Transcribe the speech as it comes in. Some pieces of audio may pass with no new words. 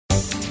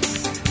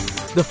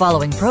The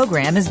following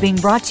program is being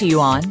brought to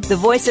you on the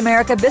Voice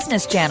America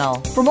Business Channel.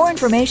 For more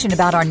information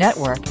about our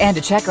network and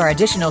to check our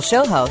additional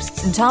show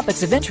hosts and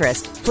topics of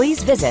interest,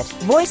 please visit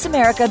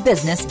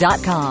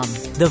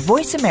voiceamericabusiness.com. The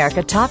Voice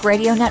America Talk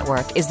Radio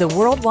Network is the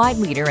worldwide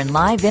leader in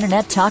live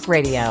Internet talk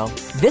radio.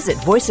 Visit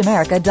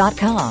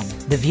voiceamerica.com.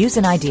 The views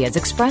and ideas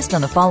expressed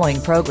on the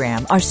following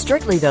program are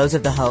strictly those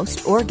of the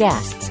host or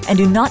guests and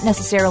do not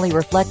necessarily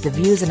reflect the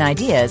views and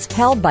ideas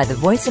held by the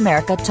Voice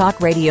America Talk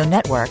Radio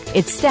Network,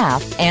 its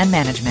staff, and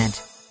management.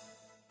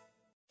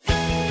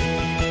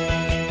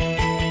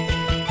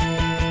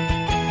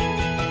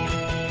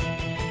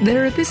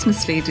 There are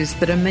business leaders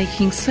that are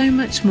making so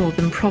much more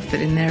than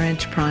profit in their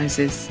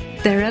enterprises.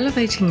 They're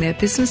elevating their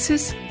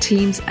businesses,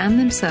 teams, and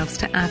themselves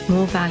to add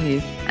more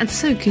value. And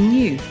so can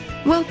you.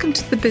 Welcome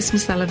to the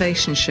Business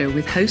Elevation Show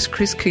with host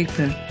Chris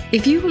Cooper.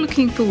 If you are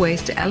looking for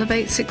ways to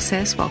elevate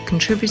success while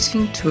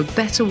contributing to a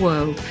better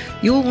world,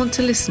 you'll want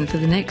to listen for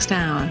the next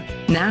hour.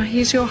 Now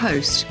here's your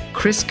host,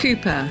 Chris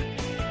Cooper.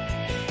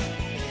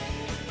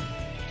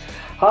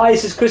 Hi,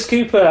 this is Chris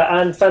Cooper,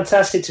 and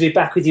fantastic to be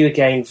back with you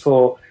again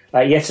for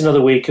yet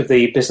another week of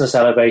the Business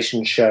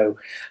Elevation Show.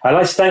 I'd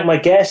like to thank my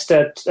guest,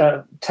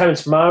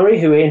 Terence Mowry,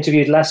 who we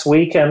interviewed last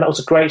week, and that was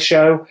a great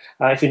show.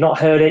 If you've not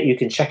heard it, you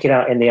can check it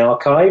out in the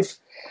archive.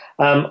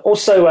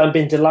 Also, I've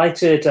been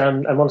delighted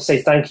and I want to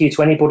say thank you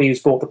to anybody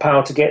who's brought the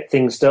power to get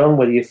things done,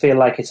 whether you feel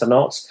like it or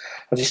not.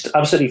 I'm just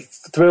absolutely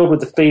thrilled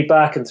with the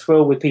feedback and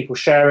thrilled with people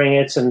sharing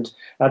it and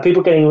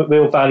people getting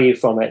real value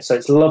from it. So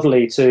it's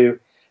lovely to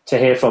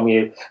hear from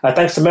you.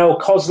 Thanks to Mel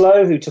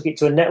Coslow, who took it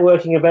to a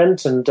networking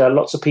event, and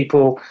lots of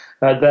people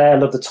there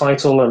loved the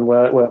title and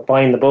were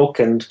buying the book.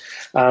 And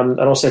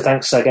also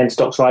thanks again to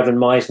Dr. Ivan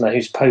Meisner,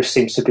 whose post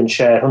seems to have been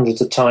shared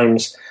hundreds of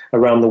times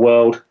around the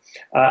world.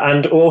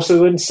 And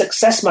also in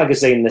Success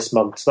Magazine this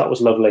month. So that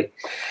was lovely.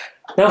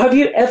 Now, have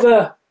you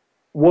ever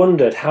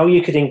wondered how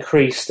you could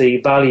increase the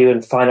value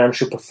and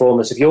financial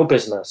performance of your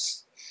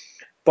business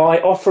by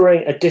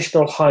offering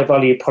additional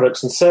high-value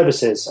products and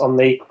services on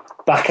the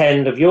back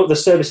end of the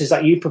services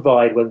that you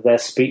provide, whether they're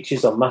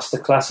speeches or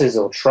masterclasses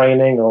or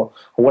training or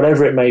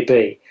whatever it may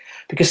be?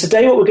 Because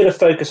today what we're going to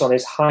focus on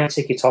is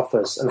high-ticket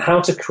offers and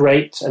how to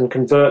create and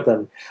convert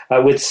them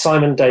with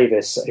Simon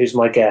Davies, who's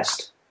my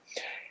guest.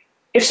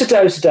 If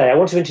today, I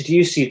want to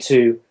introduce you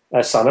to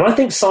Simon. I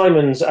think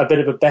Simon's a bit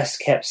of a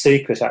best-kept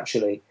secret,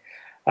 actually.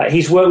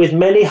 He's worked with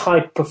many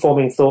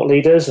high-performing thought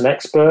leaders and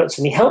experts,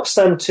 and he helps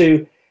them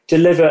to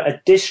deliver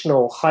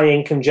additional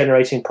high-income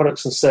generating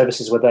products and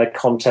services with their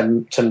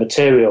content and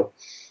material.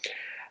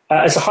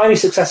 As a highly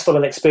successful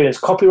and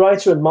experienced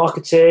copywriter and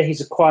marketeer,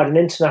 he's acquired an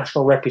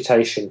international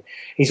reputation.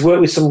 He's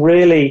worked with some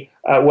really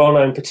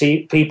well-known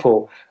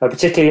people,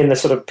 particularly in the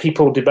sort of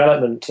people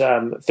development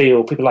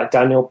field, people like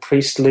Daniel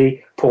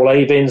Priestley, Paul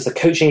Avins, the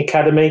Coaching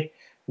Academy,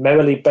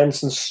 Merrilee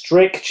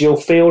Benson-Strick, Jill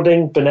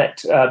Fielding,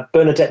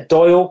 Bernadette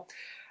Doyle.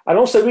 And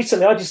also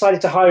recently I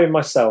decided to hire him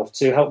myself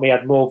to help me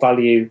add more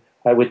value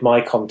with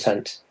my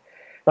content.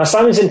 Now,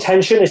 Simon's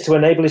intention is to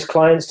enable his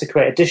clients to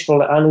create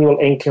additional annual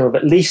income of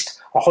at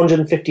least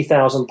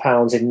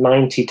 £150,000 in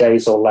 90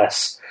 days or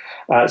less.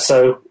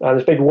 So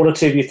there's maybe one or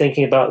two of you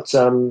thinking about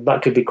that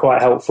could be quite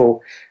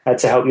helpful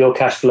to help your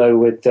cash flow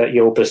with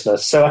your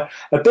business. So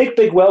a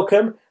big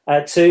welcome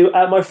to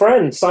my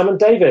friend, Simon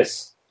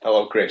Davies.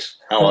 Hello, Chris.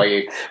 How are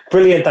you?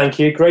 Brilliant, thank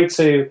you. Great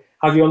to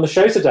have you on the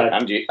show today.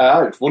 And you?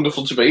 It's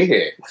wonderful to be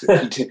here.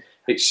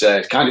 It's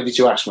kind of you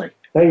to ask me.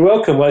 No, you're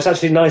welcome. Well, it's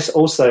actually nice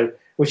also,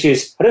 which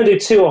is, I don't do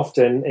too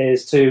often,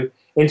 is to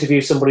interview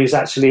somebody who's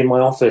actually in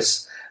my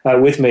office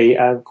with me.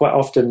 Quite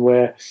often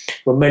we're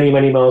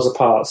many miles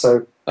apart.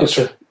 So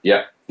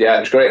yeah, it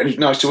was great. And it was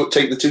nice to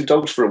take the two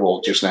dogs for a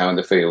walk just now in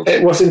the field.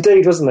 It was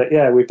indeed, wasn't it?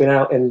 Yeah, we've been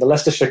out in the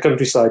Leicestershire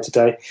countryside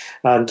today,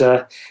 and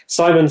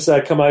Simon's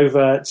come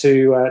over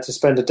to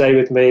spend a day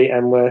with me.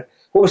 And one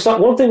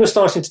thing we're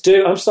starting to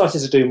do, I'm starting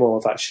to do more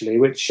of actually,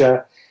 which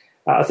I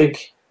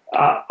think.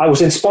 I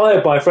was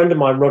inspired by a friend of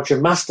mine, Roger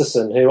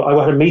Masterson, who I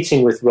had a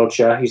meeting with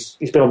Roger. He's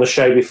been on the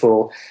show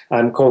before.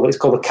 It's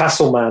called the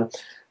Castle Man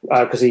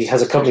because he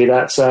has a company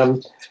that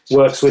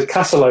works with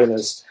castle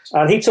owners.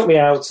 And he took me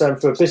out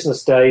for a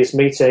business day's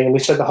meeting, and we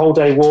spent the whole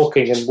day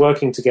walking and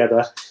working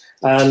together.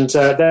 And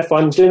therefore,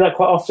 I'm doing that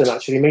quite often,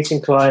 actually,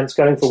 meeting clients,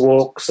 going for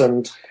walks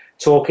and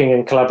talking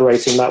and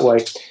collaborating that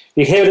way.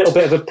 You hear a little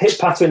bit of a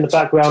pit-patter in the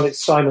background.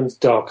 It's Simon's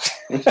dog.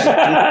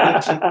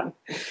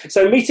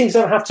 So meetings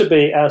don't have to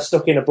be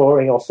stuck in a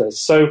boring office.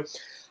 So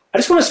I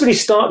just want to really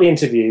start the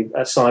interview,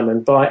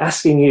 Simon, by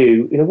asking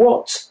you,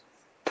 what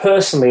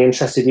personally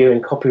interested you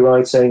in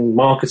copywriting,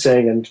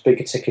 marketing, and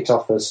bigger ticket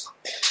offers?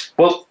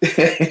 Well,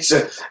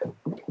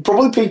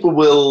 probably people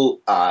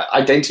will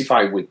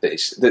identify with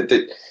this, that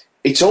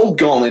it's all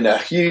gone in a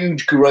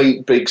huge,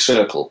 great, big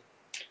circle.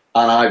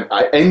 And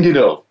I ended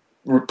up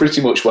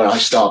pretty much where I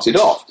started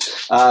off.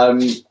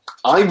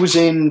 I was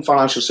in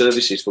financial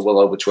services for well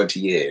over 20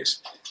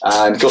 years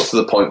and got to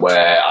the point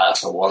where I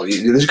thought, well,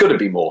 there's got to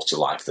be more to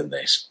life than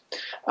this.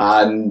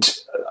 And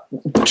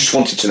just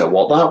wanted to know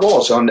what that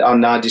was.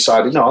 And I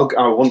decided,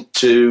 I want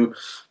to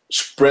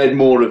spread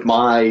more of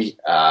my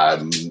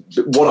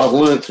what I've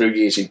learned through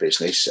years in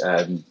business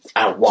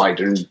out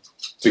wider and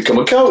become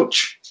a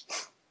coach.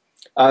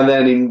 And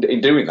then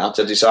in doing that,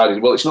 I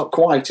decided, well, it's not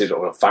quite as,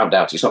 or I found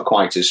out it's not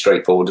quite as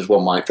straightforward as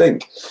one might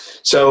think.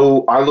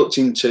 So I looked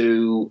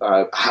into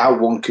how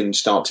one can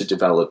start to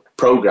develop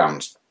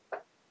programs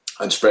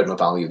and spread my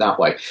value that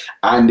way.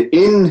 And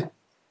in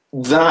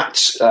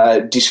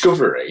that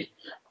discovery,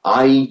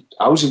 I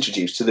was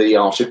introduced to the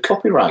art of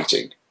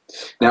copywriting.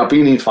 Now,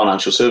 being in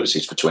financial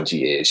services for 20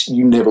 years,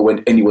 you never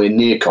went anywhere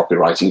near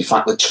copywriting. In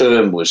fact, the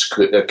term was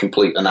a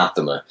complete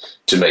anathema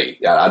to me.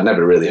 I'd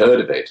never really heard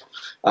of it.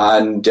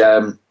 And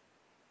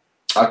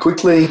I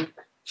quickly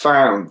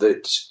found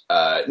that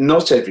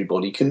not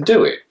everybody can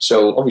do it.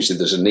 So obviously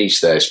there's a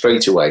niche there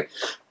straight away.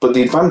 But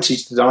the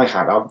advantage that I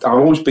had, I've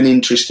always been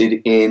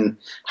interested in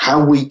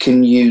how we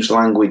can use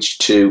language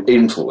to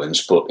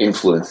influence, but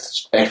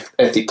influence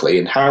ethically,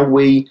 and how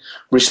we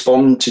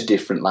respond to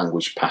different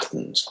language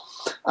patterns.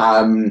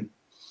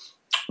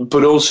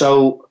 But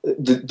also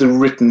the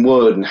written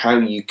word and how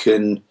you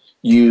can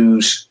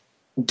use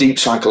deep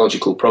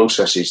psychological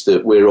processes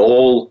that we're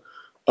all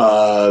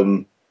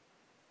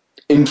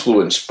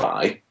influenced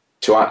by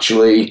to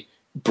actually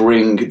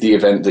bring the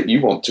event that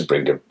you want to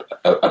bring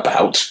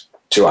about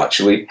to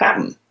actually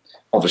happen,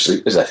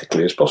 obviously as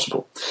ethically as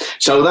possible.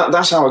 So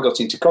that's how I got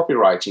into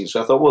copywriting.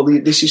 So I thought, well,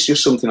 this is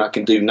just something I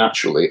can do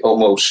naturally,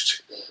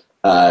 almost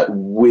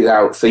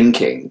without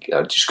thinking.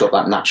 I've just got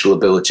that natural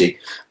ability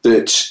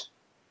that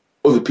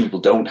other people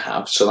don't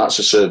have, so that's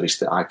a service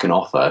that I can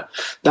offer.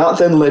 That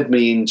then led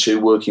me into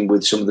working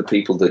with some of the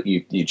people that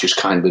you just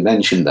kindly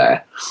mentioned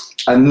there.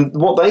 And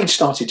what they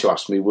started to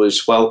ask me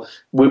was, well,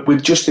 we're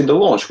just in the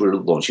launch. We're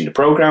launching a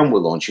program, we're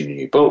launching a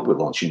new book, we're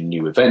launching a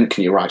new event.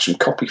 Can you write some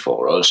copy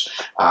for us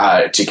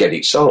to get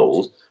it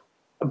sold?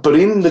 But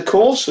in the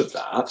course of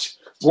that,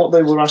 what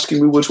they were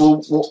asking me was,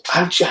 well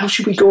how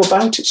should we go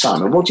about it,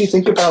 Simon? What do you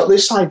think about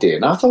this idea?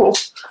 And I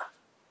thought,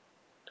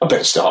 I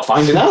better start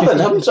finding out then,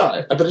 haven't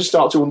I? I better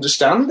start to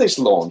understand this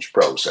launch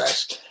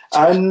process.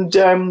 And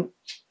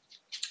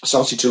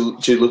started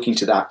to look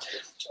into that.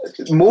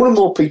 More and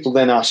more people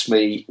then ask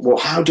me, well,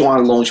 how do I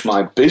launch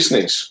my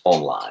business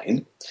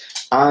online?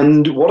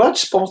 And what I'd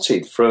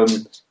spotted from,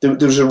 there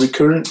was a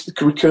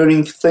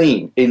recurring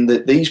theme in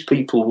that these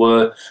people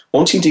were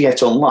wanting to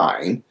get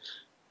online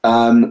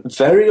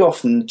very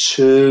often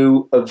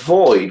to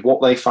avoid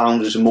what they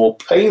found as a more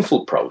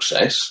painful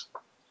process,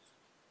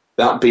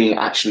 that being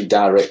actually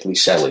directly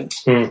selling.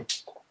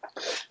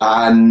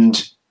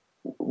 And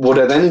what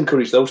I then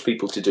encourage those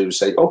people to do is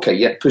say, okay,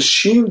 yeah,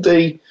 pursue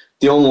the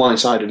online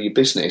side of your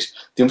business.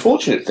 The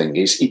unfortunate thing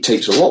is it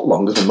takes a lot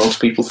longer than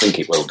most people think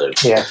it will do.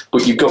 Yeah.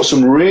 But you've got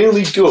some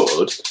really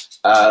good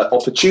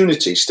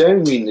opportunities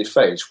staring me in the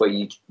face where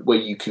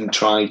you can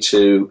try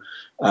to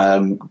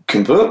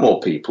convert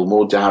more people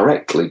more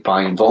directly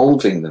by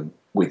involving them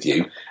with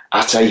you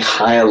at a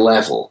higher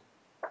level.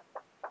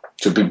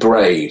 To be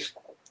brave,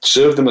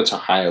 serve them at a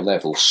higher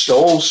level,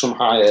 solve some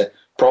higher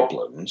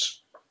problems,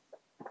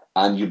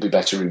 and you'll be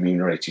better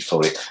remunerated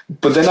for it.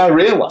 But then I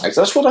realised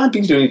that's what I've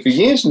been doing for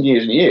years and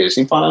years and years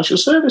in financial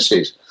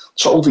services,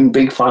 solving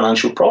big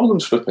financial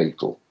problems for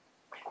people.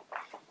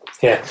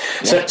 Yeah.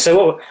 So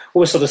what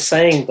we're sort of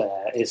saying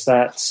there is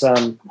that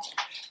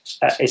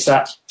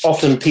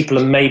often people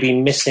are maybe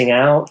missing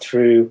out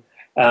through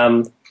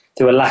a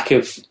lack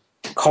of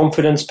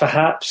confidence,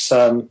 perhaps.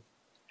 Through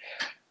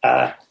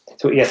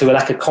a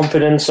lack of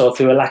confidence or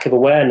through a lack of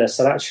awareness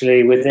that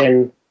actually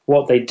within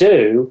what they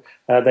do,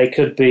 they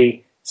could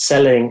be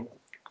selling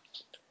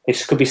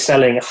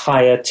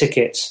higher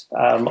ticket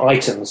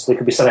items. They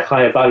could be selling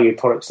higher value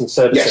products and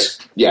services.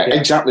 Yes, yeah,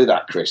 exactly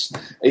that, Chris.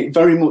 It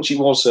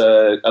was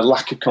a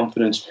lack of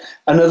confidence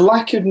and a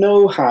lack of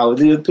know-how.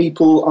 The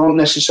people aren't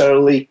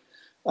necessarily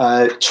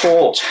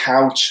taught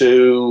how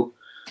to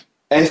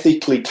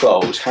ethically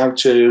close, how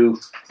to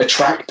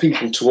attract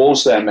people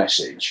towards their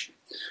message,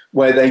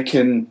 where they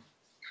can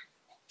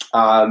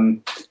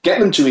get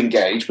them to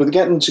engage, but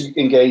get them to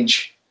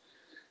engage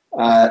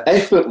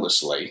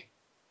effortlessly.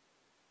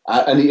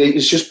 And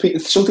it's just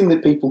something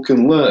that people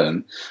can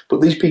learn,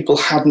 but these people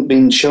hadn't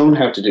been shown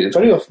how to do it.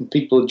 Very often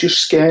people are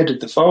just scared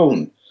of the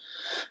phone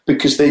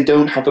because they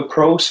don't have a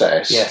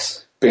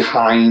process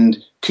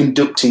behind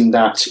conducting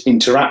that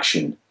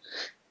interaction,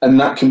 and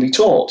that can be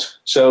taught.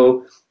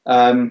 So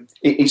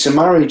it's a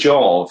marriage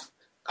of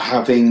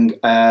having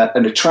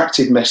an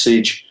attractive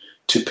message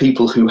to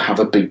people who have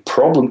a big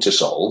problem to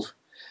solve,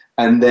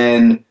 and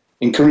then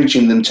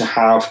encouraging them to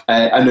have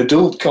an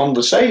adult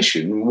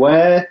conversation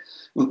where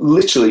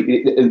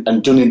literally,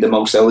 and done in the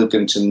most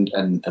elegant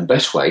and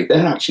best way,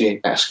 they're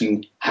actually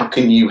asking, how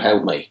can you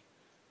help me?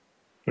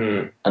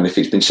 And if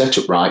it's been set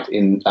up right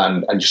and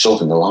you're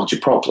solving a larger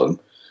problem,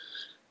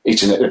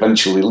 it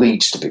eventually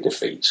leads to bigger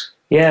fees.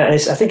 Yeah,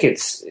 I think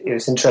it's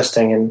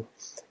interesting,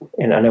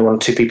 and I know one or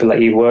two people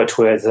that you worked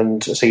with,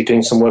 and so you're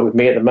doing some work with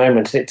me at the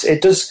moment.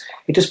 It does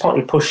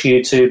partly push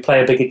you to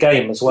play a bigger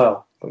game as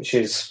well, which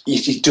is...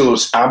 It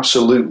does,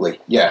 absolutely.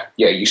 Yeah,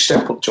 you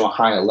step up to a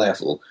higher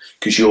level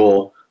because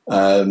you're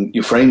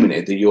you're framing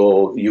it that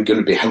you're going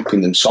to be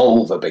helping them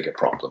solve a bigger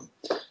problem.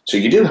 So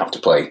you do have to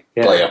play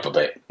up a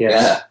bit.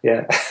 Yes.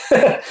 Yeah.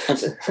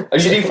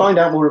 And you do find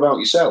out more about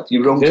yourself,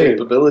 your own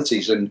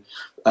capabilities, and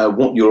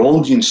what your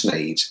audience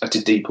needs at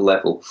a deeper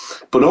level.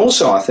 But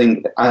also, I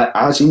think,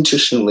 as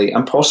interestingly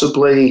and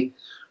possibly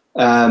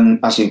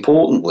as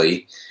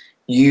importantly,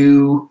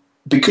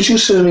 because you're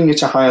serving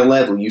at a higher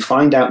level, you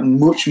find out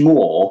much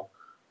more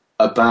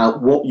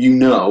about what you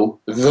know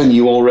than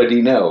you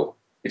already know,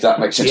 if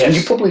that makes sense. Yes. And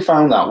you probably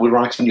found that with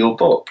writing your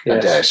book, I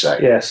dare say.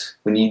 Yes.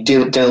 When you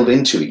delve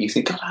into it, you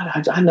think,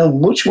 God, I know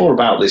much more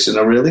about this than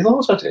I really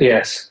thought I did.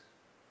 Yes.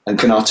 And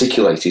can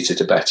articulate it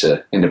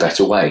in a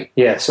better way.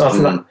 Yes, I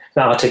think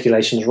that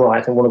articulation is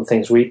right. And one of the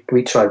things we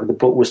tried with the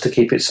book was to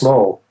keep it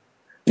small.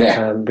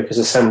 Yeah. Because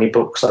there's so many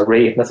books I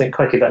read, and I think,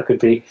 crikey, that could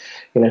be,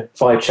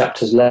 5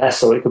 chapters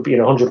less, or it could be,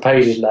 100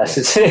 pages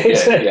less.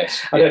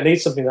 I don't need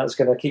something that's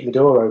going to keep the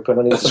door open.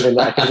 I need something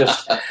that I can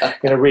just,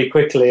 read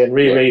quickly and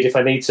reread if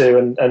I need to,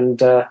 and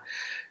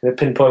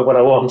pinpoint what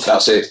I want.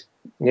 That's it.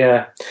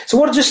 Yeah. So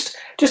what?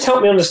 Just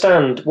help me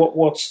understand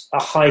what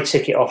a high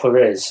ticket offer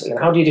is.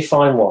 How do you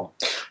define one?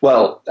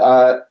 Well,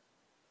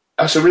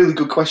 that's a really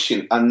good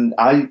question. And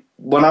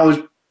when I was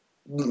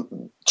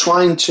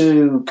trying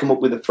to come up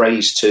with a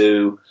phrase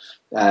to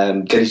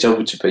get it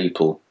over to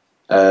people,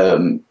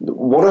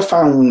 what I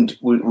found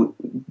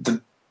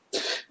the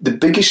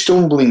biggest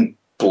stumbling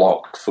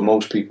block for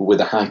most people with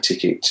a high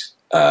ticket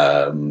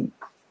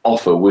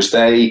offer was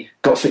they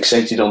got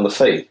fixated on the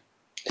fee.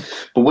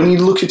 But when you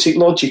look at it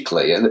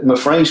logically, and my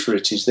phrase for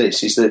it is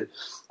this, is that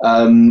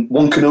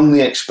one can only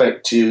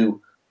expect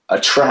to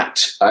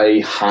attract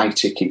a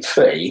high-ticket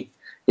fee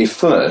if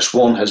first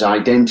one has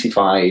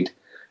identified,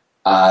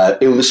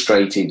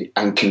 illustrated,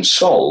 and can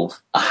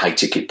solve a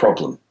high-ticket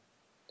problem.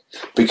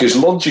 Because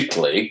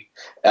logically,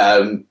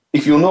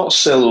 if you're not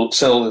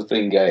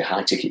solving a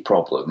high-ticket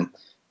problem,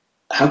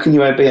 how can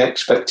you be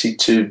expected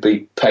to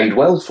be paid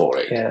well for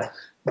it? Yeah.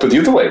 But the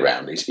other way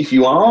around is, if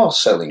you are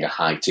selling a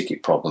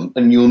high-ticket problem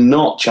and you're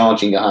not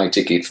charging a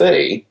high-ticket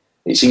fee,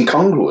 it's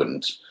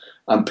incongruent,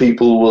 and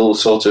people will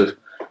sort of,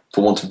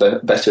 for want of a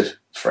better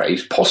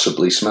phrase,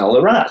 possibly smell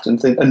a rat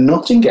and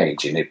not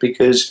engage in it,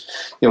 because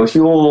if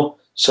you're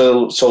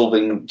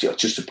solving,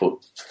 just to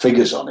put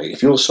figures on it,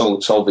 if you're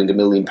solving £1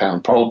 million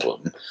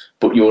problem,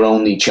 but you're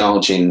only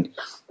charging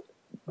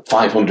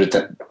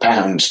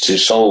 £500 to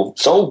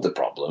solve the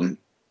problem,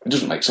 it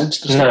doesn't make sense,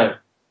 does it?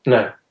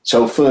 No.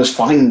 So first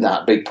find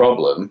that big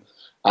problem,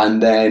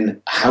 and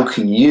then how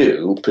can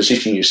you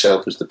position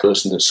yourself as the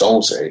person that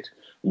solves it?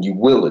 You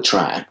will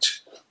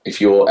attract,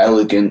 if you're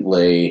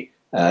elegantly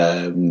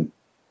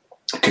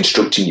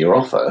constructing your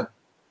offer,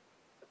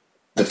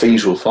 the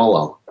fees will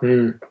follow.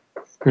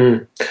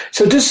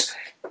 So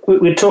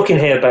we're talking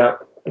here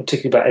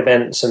particularly about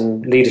events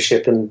and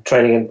leadership and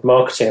training and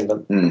marketing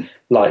and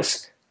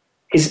lights.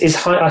 Is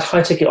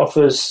high ticket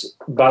offers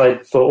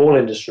valid for all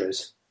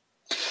industries?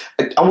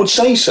 I would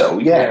say so,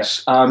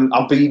 yes. Yeah.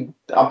 I'd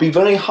be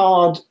very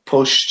hard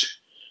pushed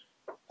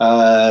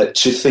to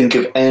think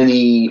of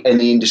any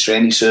industry,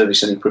 any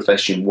service, any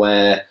profession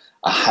where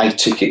a high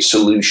ticket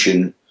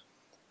solution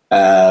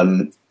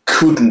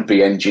couldn't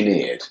be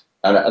engineered.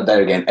 And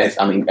there again,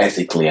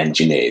 ethically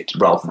engineered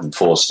rather than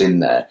forced in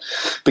there,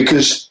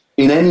 because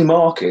in any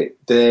market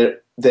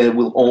there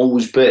will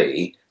always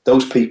be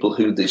those people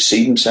who they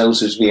see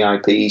themselves as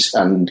VIPs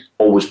and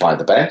always buy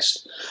the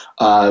best,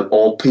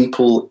 or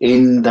people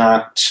in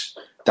that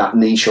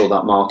niche or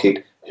that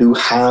market who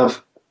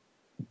have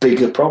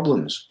bigger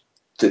problems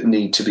that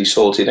need to be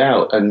sorted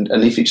out. And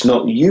if it's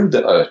not you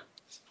that are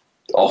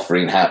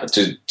offering how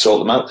to sort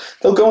them out,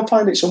 they'll go and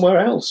find it somewhere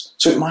else.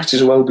 So it might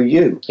as well be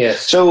you.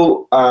 Yes.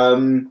 So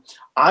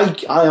I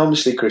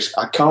honestly, Chris,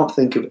 I can't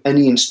think of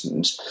any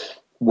instance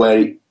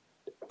where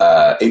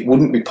it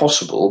wouldn't be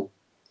possible.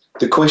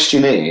 The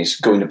question is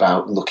going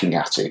about looking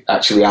at it,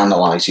 actually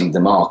analysing the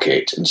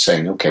market and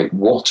saying, okay,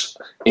 what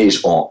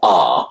is or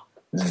are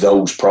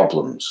those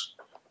problems,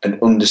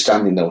 and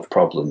understanding those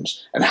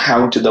problems, and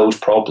how do those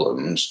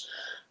problems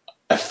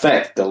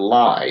affect the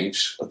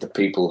lives of the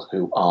people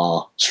who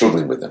are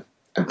struggling with them.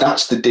 And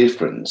that's the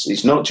difference.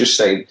 It's not just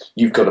saying,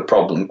 you've got a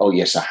problem, oh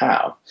yes, I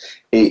have.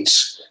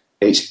 It's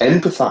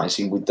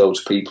empathising with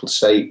those people to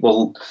say,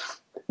 well,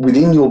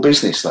 within your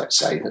business, let's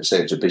say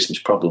it's a business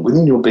problem,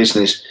 within your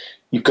business,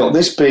 you've got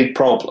this big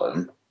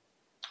problem,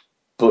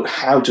 but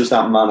how does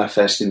that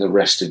manifest in the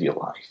rest of your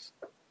life?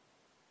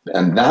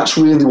 And that's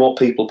really what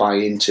people buy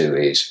into,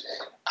 is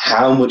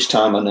how much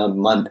time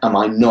am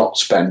I not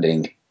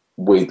spending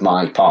with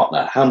my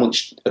partner? How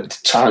much of the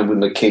time with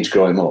my kids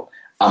growing up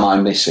am I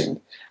missing?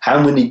 How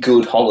many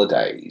good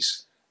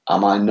holidays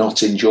am I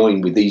not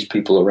enjoying with these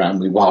people around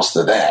me whilst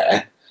they're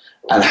there?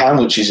 And how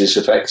much is this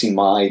affecting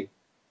my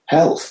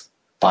health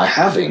by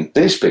having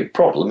this big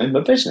problem in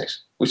my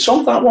business? We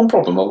solve that one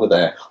problem over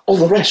there, all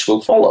the rest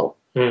will follow.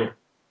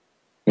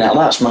 Now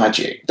that's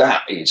magic.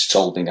 That is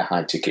solving a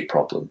high ticket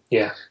problem.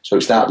 Yeah. So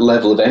it's that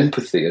level of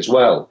empathy as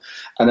well.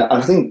 And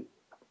I think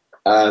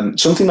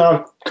something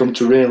I've come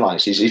to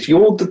realise is if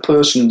you're the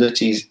person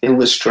that is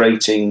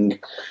illustrating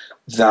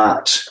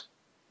that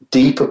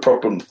deeper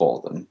problem for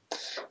them,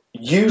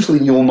 usually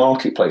in your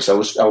marketplace, I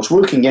was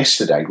working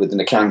yesterday with an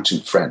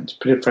accountant friend,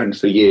 been a friend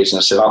for years, and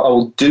I said, I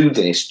will do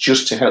this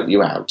just to help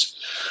you out.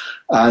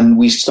 And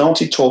we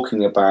started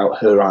talking about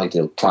her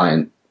ideal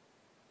client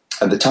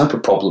and the type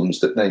of problems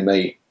that they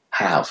may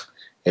have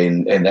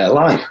in their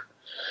life.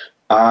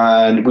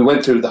 And we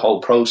went through the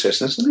whole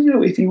process. And I said,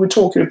 if you were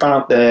talking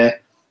about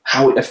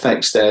how it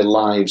affects their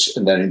lives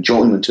and their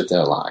enjoyment of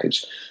their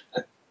lives,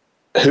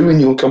 who in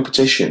your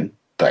competition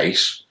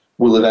base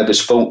will have ever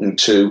spoken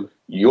to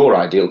your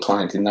ideal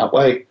client in that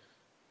way?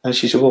 And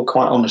she said, well,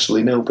 quite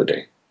honestly,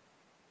 nobody.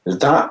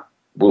 That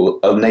will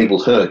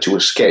enable her to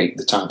escape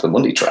the time for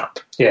money trap.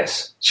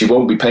 Yes. She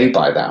won't be paid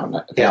by the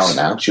hour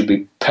now. She'll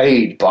be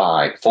paid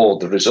for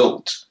the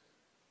result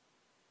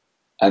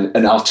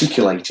and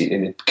articulate it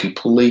in a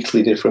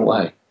completely different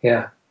way.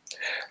 Yeah.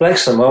 Well,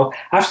 excellent. Well,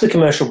 after the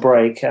commercial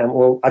break,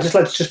 I'd just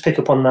like to pick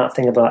up on that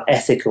thing about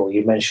ethical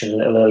you mentioned a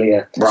little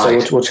earlier.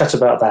 Right. So we'll chat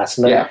about that.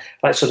 And then I'd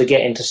like to sort of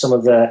get into some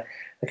of the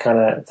kind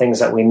of things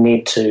that we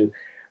need to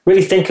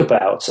really think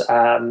about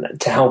to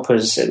help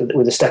us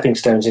with the stepping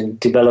stones in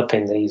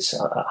developing these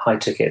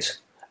high-ticket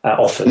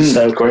offers.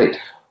 So great.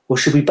 We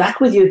should be back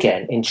with you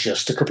again in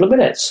just a couple of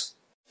minutes.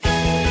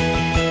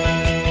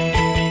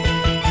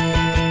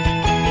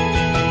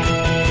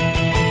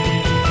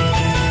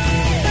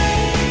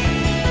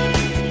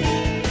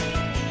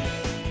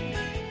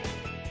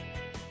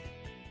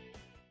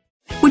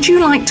 Would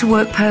you like to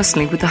work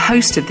personally with the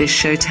host of this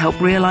show to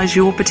help realise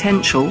your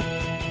potential?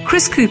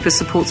 Chris Cooper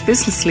supports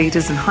business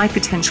leaders and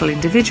high-potential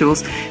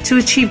individuals to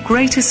achieve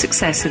greater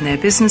success in their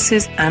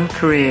businesses and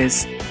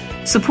careers.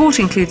 Support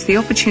includes the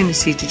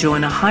opportunity to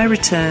join a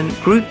high-return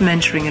group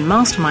mentoring and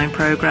mastermind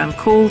program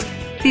called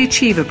the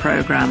Achiever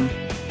Program,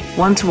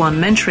 one-to-one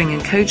mentoring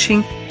and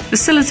coaching,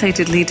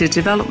 facilitated leader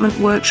development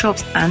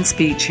workshops and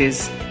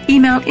speeches.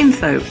 Email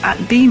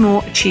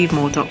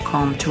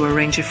info@bemoreachievemore.com to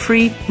arrange a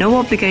free,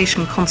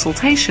 no-obligation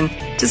consultation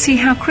to see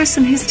how Chris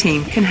and his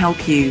team can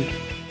help you.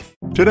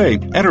 Today,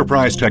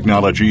 enterprise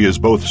technology is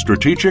both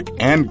strategic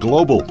and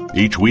global.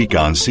 Each week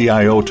on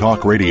CIO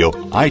Talk Radio,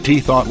 IT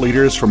thought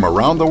leaders from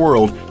around the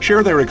world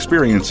share their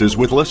experiences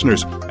with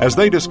listeners as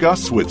they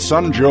discuss with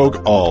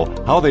Sanjog Aul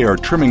how they are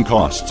trimming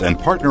costs and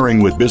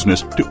partnering with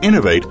business to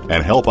innovate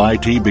and help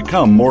IT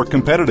become more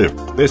competitive.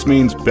 This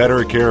means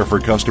better care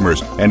for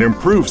customers and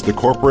improves the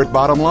corporate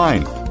bottom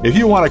line. If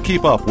you want to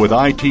keep up with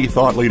IT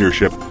thought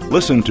leadership,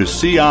 listen to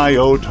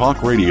CIO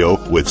Talk Radio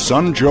with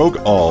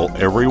Sanjog Aul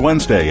every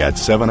Wednesday at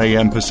 7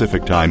 a.m.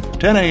 Pacific Time,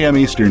 10 a.m.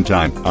 Eastern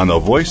Time on the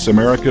Voice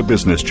America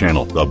Business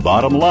Channel, the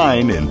bottom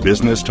line in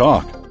business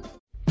talk.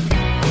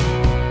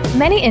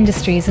 Many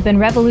industries have been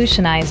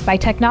revolutionized by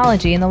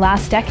technology in the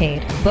last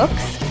decade.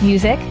 Books,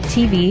 music,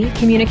 TV,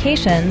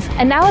 communications,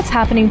 and now it's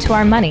happening to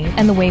our money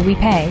and the way we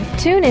pay.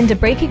 Tune in to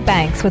Breaking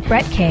Banks with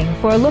Brett King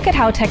for a look at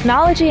how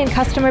technology and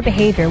customer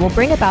behavior will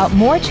bring about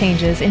more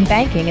changes in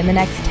banking in the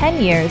next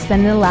 10 years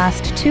than in the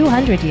last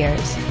 200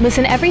 years.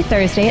 Listen every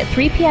Thursday at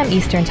 3 p.m.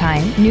 Eastern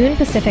Time, noon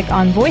Pacific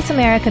on Voice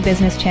America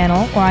Business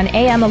Channel or on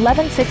AM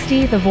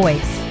 1160 The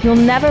Voice. You'll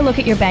never look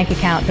at your bank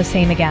account the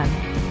same again.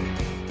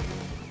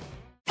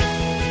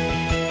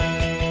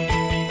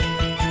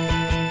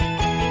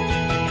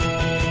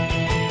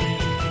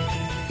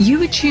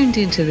 You are tuned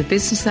into the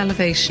Business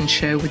Elevation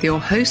Show with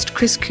your host,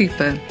 Chris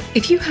Cooper.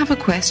 If you have a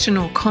question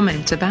or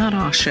comment about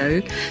our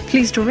show,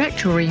 please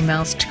direct your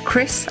emails to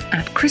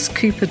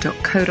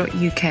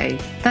chris@chriscooper.co.uk.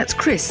 That's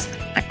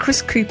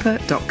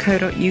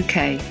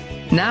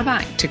chris@chriscooper.co.uk. Now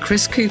back to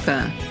Chris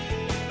Cooper.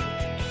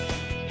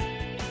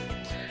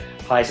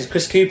 Hi, this is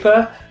Chris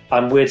Cooper.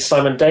 I'm with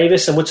Simon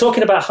Davies, and we're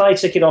talking about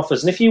high-ticket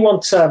offers. And if you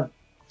want to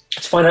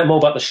find out more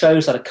about the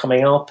shows that are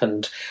coming up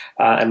and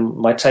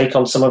my take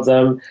on some of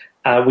them,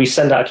 we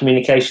send out a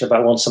communication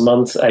about once a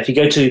month. If you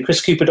go to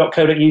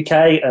chriscooper.co.uk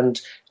and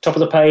top of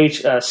the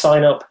page,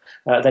 sign up,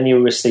 then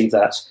you'll receive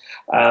that.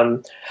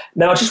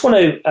 Now, I just want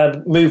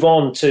to move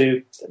on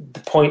to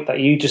the point that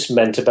you just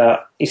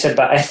you said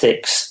about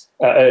ethics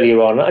earlier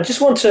on. I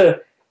just want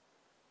to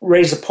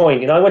raise a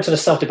point. I went to the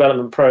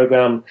self-development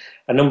program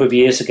a number of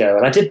years ago,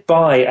 and I did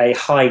buy a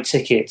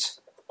high-ticket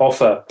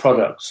offer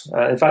product.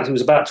 In fact, it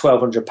was about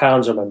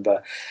 £1,200, I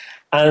remember.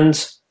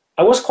 And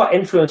I was quite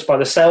influenced by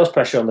the sales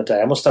pressure on the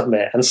day, I must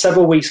admit. And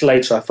several weeks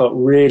later, I felt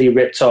really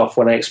ripped off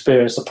when I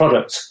experienced the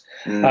product.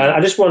 I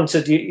just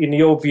wanted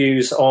your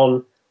views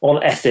on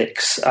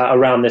ethics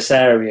around this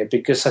area,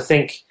 because I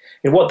think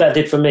what that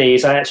did for me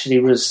is I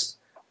was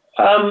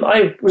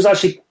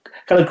actually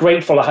kind of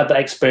grateful I had that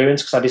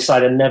experience, because I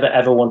decided I never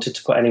ever wanted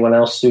to put anyone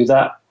else through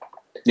that.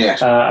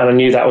 Yes. And I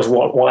knew that was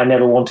what I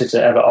never wanted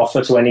to ever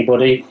offer to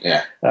anybody.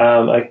 Yeah.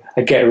 I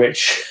get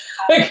rich.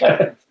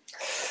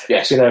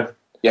 Yes.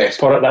 Yes.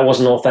 Product that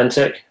wasn't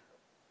authentic.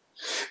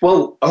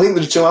 Well, I think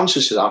there are two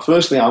answers to that.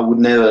 Firstly, I would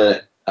never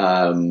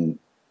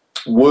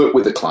work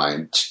with a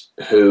client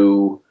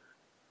who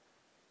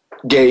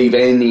gave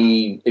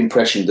any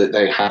impression that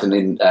they had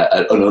an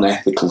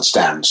unethical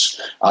stance,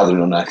 either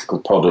an unethical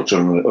product or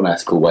an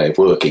unethical way of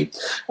working.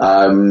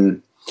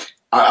 And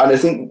I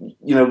think,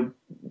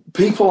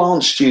 people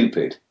aren't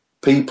stupid.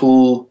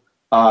 People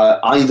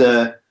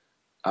either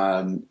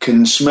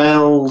can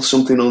smell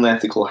something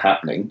unethical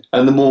happening,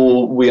 and the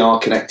more we are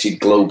connected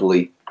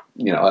globally,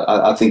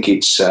 I think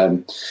it's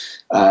more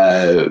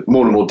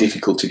and more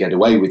difficult to get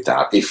away with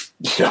that if,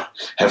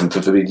 heaven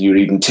forbid, you're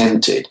even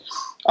tempted.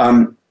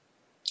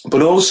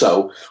 But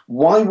also,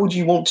 why would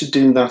you want to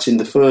do that in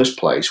the first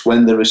place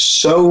when there are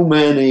so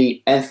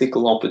many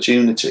ethical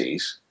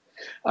opportunities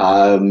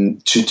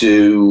to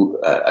do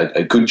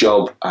a good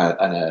job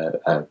and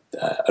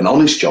an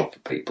honest job for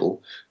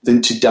people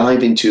than to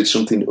dive into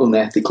something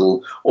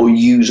unethical or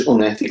use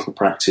unethical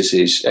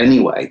practices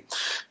anyway?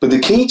 But the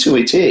key to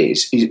it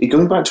is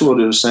going back to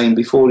what I was saying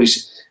before,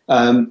 is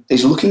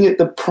looking at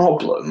the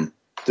problem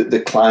that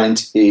the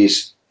client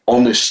is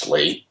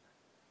honestly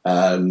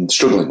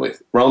struggling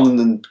with, rather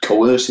than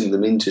coercing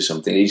them into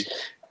something. He's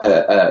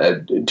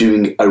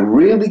doing a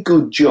really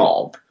good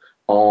job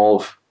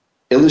of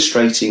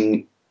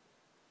illustrating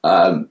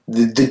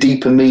the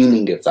deeper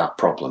meaning of that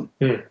problem.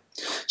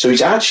 So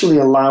he's actually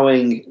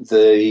allowing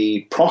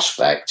the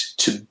prospect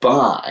to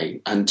buy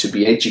and to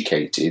be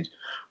educated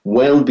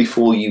well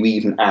before you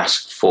even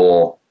ask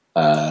for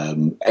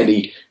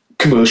any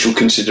commercial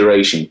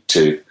consideration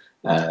to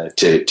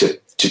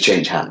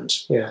change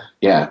hands.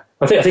 Yeah.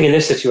 I think in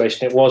this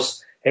situation it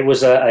was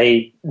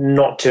a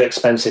not too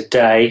expensive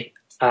day.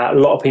 A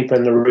lot of people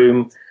in the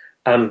room,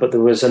 but there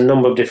was a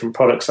number of different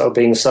products that were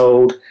being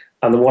sold.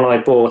 And the one I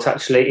bought,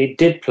 actually, it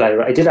did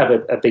have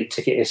a big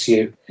ticket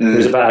issue. It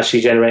was about actually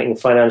generating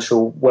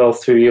financial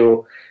wealth through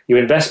your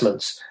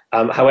investments.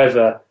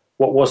 However,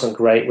 what wasn't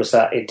great was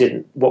that it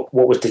didn't. What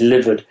was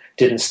delivered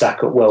didn't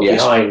stack up well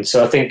behind.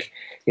 So I think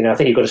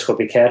you've got to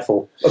be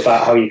careful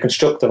about how you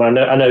construct them. I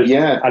know.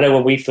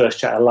 When we first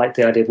chatted, I liked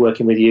the idea of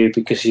working with you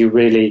because you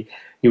really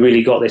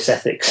got this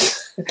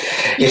ethics.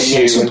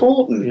 It's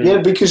important.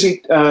 Because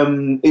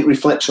it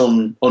reflects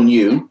on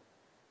you,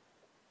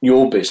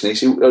 your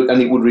business,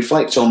 and it would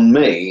reflect on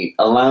me,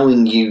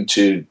 allowing you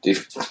to,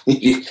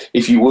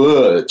 if you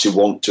were to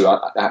want to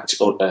act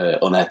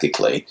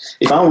unethically,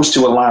 if I was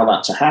to allow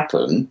that to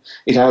happen,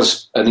 it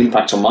has an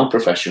impact on my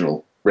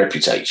professional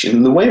reputation.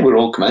 And the way we're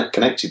all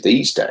connected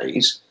these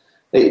days,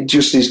 it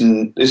just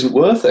isn't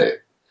worth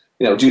it.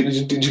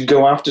 Did you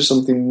go after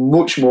something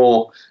much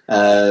more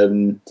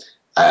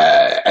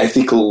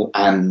ethical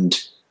and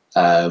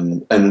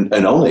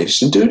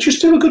honest, and do a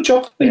good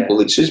job for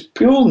people? It's as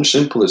pure and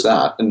simple as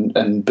that,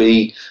 and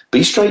be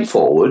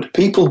straightforward.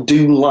 People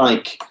do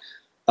like.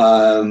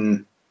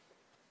 But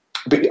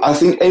I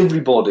think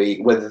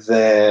everybody, whether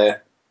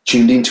they're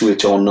tuned into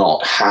it or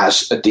not,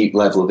 has a deep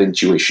level of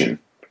intuition.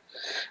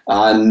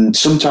 And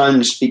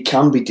sometimes it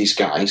can be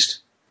disguised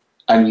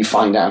and you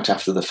find out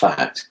after the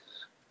fact.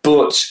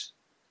 But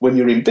when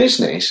you're in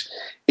business,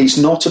 it's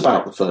not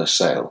about the first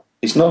sale.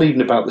 It's not even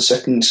about the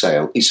second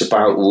sale. It's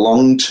about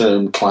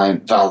long-term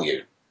client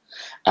value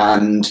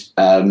and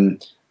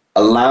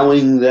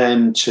allowing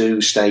them to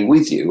stay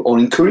with you or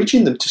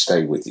encouraging them to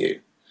stay with you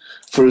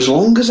for as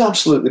long as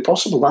absolutely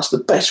possible. That's the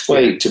best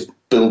way to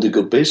build a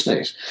good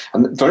business.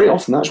 And very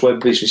often that's where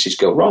businesses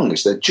go wrong,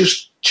 is they're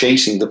just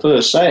chasing the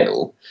first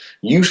sale.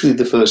 Usually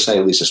the first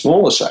sale is a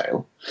smaller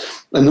sale,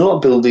 and they're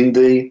not building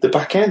the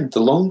back end, the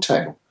long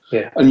tail.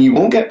 Yeah. And you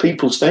won't get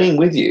people staying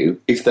with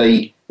you if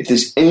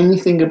there's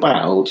anything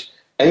about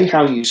A,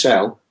 how you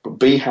sell, but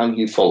B, how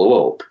you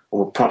follow up.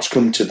 And we'll perhaps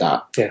come to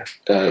that later.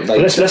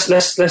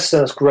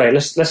 That's great.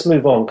 Let's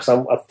move on, because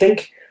I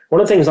think one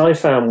of the things I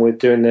found with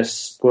doing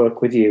this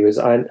work with you is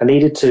I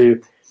needed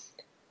to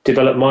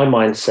develop my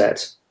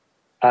mindset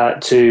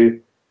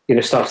to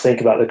start to think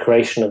about the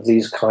creation of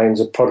these kinds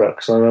of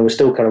products. And I was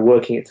still kind of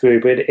working it through,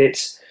 but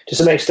it's to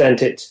some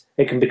extent it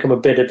can become a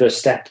bit of a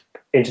step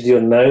into the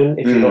unknown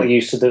if you're not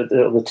used to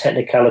the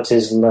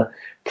technicalities and the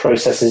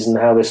processes and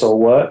how this all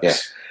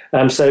works.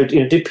 Yeah. So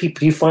do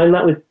you find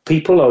that with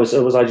people, or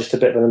was I just a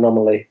bit of an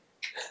anomaly?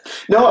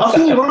 No, I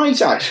think you're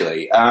right,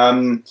 actually.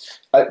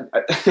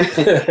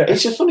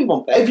 It's a funny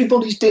one.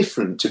 Everybody's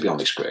different, to be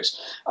honest, Chris.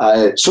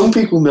 Some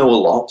people know a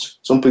lot.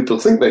 Some people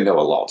think they know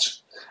a lot.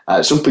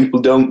 Some people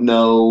don't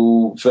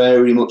know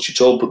very much at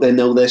all, but they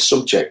know their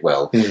subject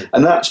well.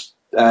 And that's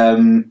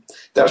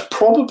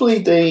probably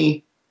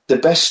the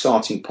best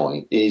starting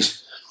point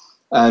is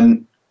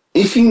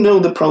if you know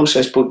the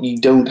process but you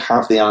don't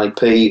have the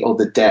IP or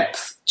the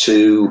depth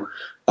to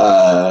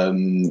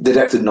the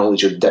depth of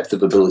knowledge or the depth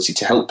of ability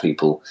to help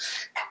people,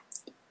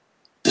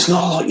 there's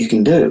not a lot you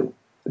can do.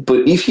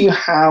 But if you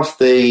have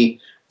the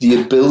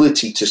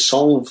ability to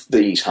solve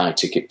these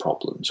high-ticket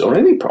problems or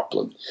any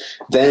problem,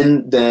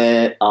 then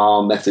there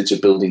are methods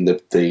of building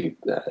the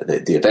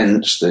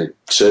events, the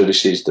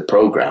services, the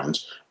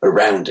programs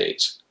around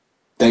it.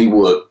 They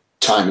work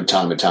time and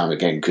time and time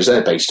again because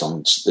they're based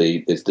on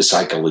the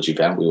psychology of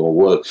how we all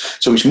work.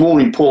 So it's more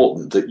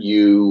important that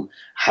you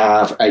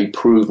have a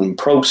proven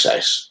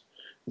process,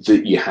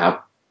 that you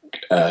have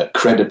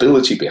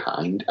credibility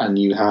behind, and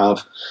you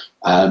have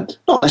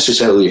not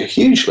necessarily a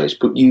huge list,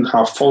 but you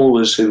have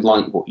followers who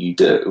like what you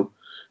do,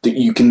 that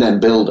you can then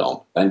build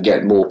on and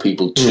get more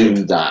people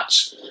to that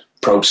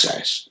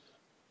process.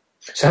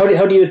 So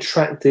how do you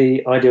attract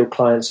the ideal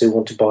clients who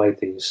want to buy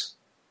these?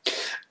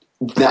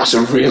 That's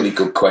a really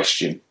good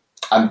question.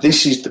 And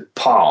this is the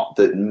part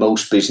that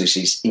most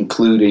businesses,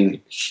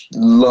 including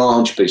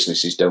large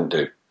businesses, don't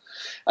do.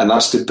 And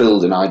that's to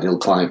build an ideal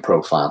client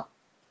profile.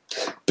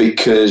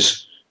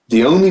 Because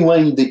the only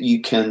way that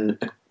you can,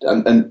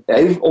 and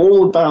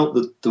all about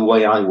the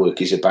way I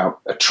work is about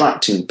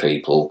attracting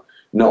people,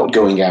 not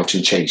going out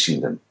and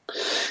chasing them.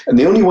 And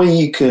the only way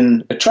you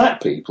can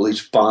attract people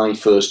is by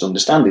first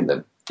understanding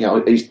them. You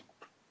know,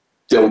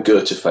 the old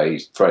Goethe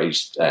phrase,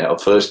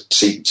 first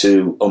seek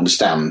to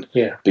understand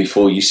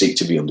before you seek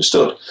to be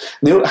understood.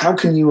 Now, how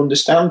can you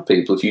understand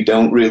people if you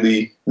don't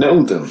really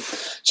know them?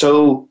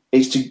 So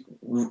it's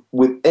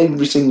with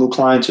every single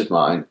client of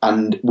mine,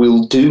 and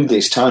we'll do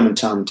this time and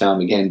time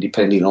again,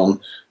 depending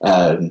on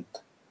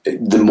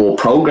the more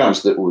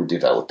programs that we're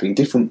developing.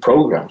 Different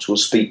programs will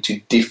speak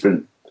to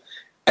different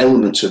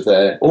elements of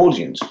their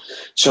audience.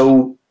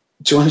 So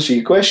to answer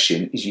your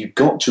question, is you've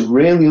got to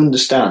really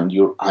understand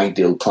your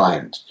ideal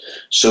client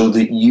so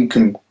that you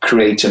can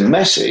create a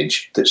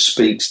message that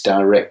speaks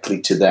directly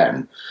to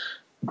them.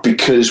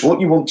 Because what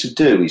you want to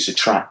do is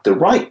attract the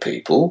right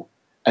people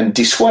and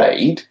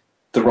dissuade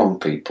the wrong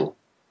people.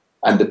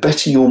 And the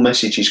better your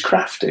message is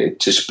crafted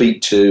to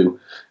speak to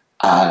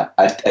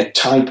a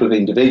type of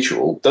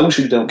individual, those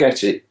who don't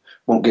get it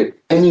won't get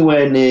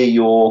anywhere near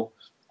your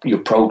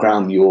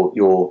program, your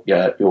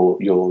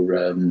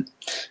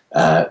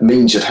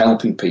means of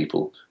helping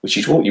people, which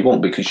is what you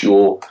want, because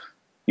your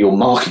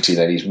marketing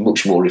then is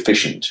much more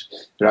efficient.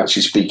 You're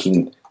actually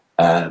speaking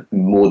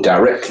more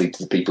directly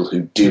to the people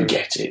who do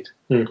get it.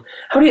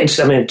 How do you?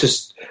 I mean,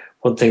 just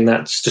one thing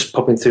that's just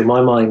popping through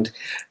my mind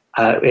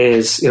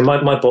is,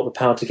 my book, The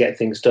Power to Get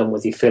Things Done,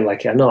 Whether You Feel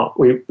Like It or Not.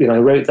 I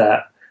wrote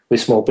that with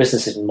small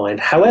businesses in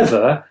mind.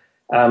 However,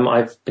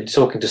 I've been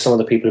talking to some of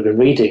the people who've been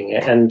reading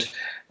it, and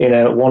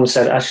one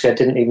said, actually, I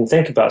didn't even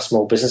think about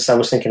small business. I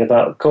was thinking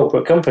about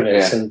corporate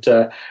companies and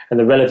the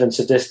relevance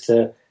of this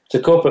to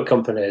corporate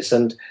companies.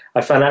 And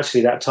I found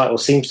actually that title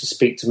seems to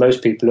speak to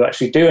most people who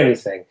actually do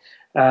anything.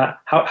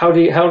 How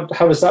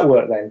does that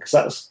work then?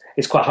 Because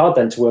it's quite hard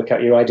then to work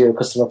out your ideal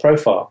customer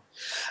profile.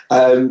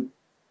 Well,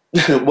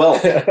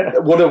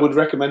 what I would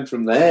recommend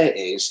from there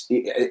is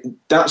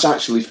that's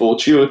actually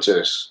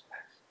fortuitous,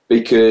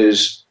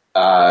 because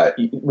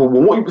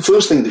the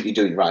first thing that you're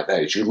doing right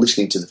there is you're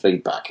listening to the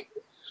feedback.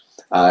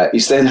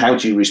 Is then how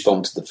do you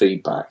respond to the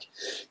feedback?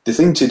 The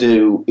thing to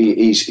do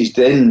is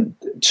then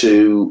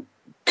to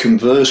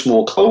converse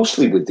more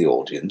closely with the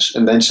audience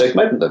and then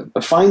segment them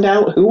and find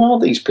out who are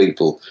these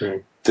people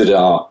that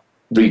are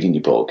reading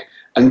your book,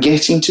 and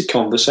get into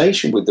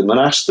conversation with them and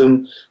ask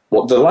them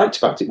what they liked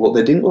about it, what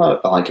they didn't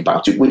like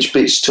about it, which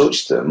bits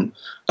touched them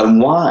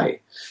and why.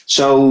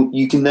 So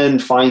you can then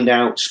find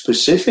out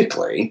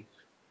specifically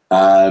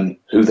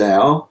who they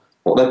are,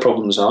 what their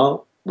problems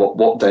are,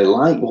 what they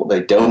like, what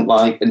they don't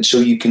like, and so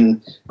you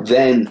can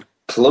then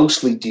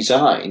closely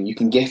design, you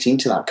can get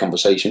into that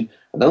conversation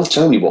and they'll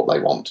tell you what they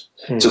want.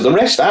 So the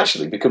rest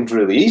actually becomes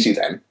really easy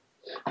then,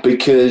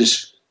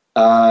 because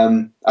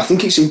I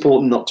think it's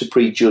important not to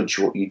prejudge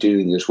what you're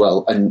doing as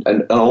well, and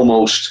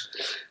almost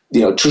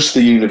trust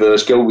the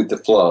universe, go with the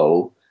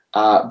flow,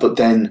 but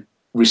then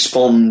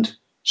respond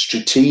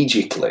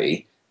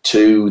strategically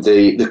to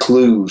the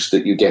clues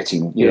that you're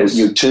getting.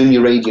 You turn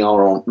your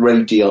radar on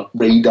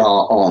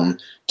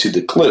to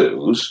the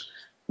clues,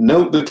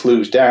 note the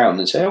clues down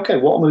and say, okay,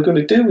 what am I going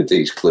to do with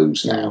these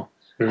clues now?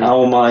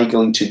 How am I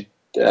going to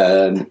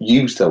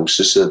use those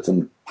to serve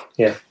them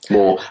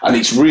more? And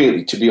it's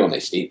really, to be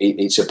honest,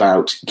 it's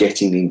about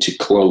getting into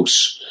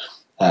close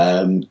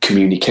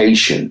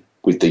communication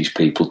with these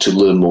people to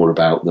learn more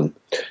about them.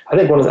 I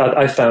think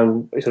I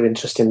found sort of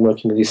interesting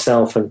working with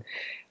yourself, and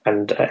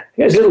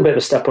it's a little bit of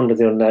a step under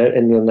the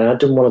unknown. I'd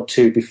done one or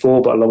two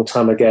before, but a long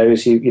time ago,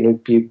 as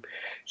you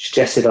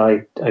suggested,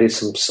 I did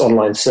some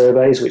online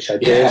surveys, which I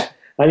did,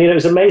 and it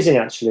was amazing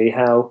actually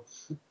how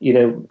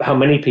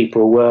many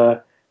people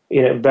were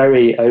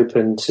very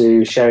open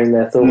to sharing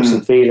their thoughts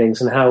and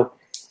feelings, and how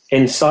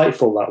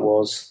insightful that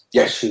was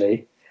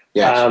actually.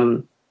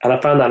 Yes. And I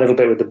found that a little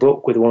bit with the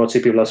book, with one or two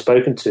people I've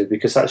spoken to,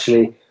 because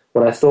actually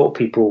what I thought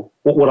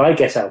what I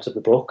get out of the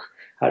book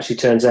actually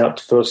turns out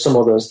for some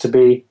others to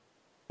be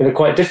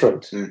quite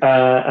different.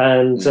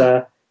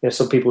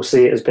 Some people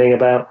see it as being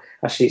about,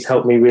 actually it's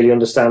helped me really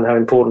understand how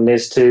important it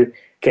is to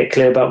get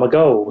clear about my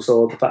goals,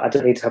 or the fact I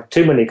don't need to have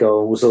too many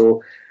goals,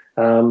 or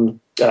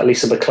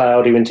Lisa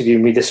McLeod, who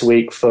interviewed me this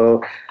week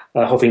for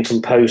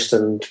Huffington Post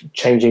and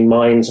changing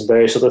minds and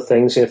various other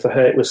things. For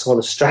her it was some of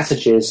the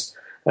strategies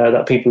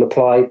that people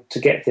apply to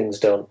get things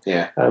done.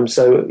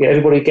 So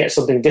everybody gets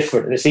something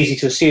different, and it's easy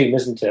to assume,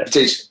 isn't it? It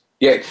is.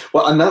 Yeah,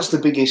 well, and that's the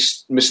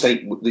biggest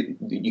mistake that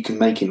you can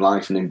make in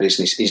life and in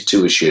business, is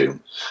to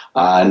assume.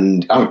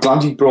 And I'm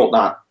glad you brought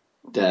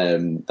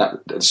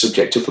that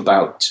subject up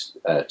about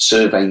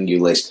surveying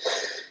your list.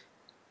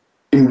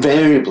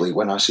 Invariably,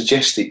 when I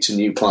suggest it to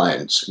new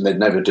clients, and they've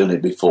never done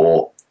it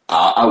before,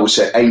 I would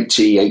say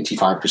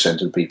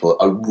 85% of people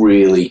are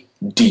really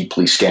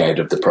deeply scared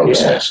of the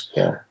process.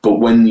 Yeah. But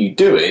when you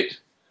do it,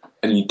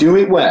 and you do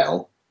it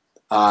well,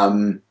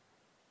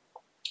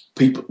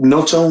 people,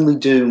 not only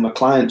do my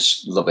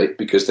clients love it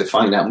because they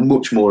find out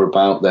much more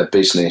about their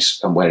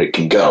business and where it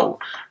can go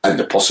and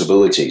the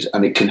possibilities,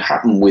 and it can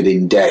happen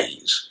within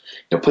days.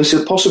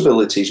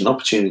 Possibilities and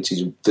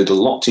opportunities that are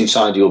locked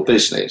inside your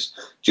business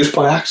just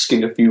by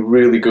asking a few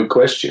really good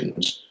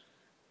questions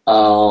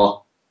are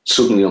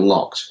suddenly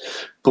unlocked.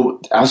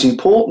 But as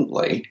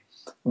importantly,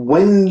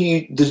 when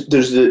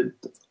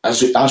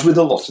as with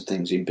a lot of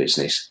things in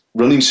business,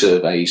 running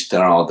surveys,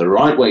 there are the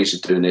right ways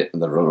of doing it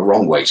and there are the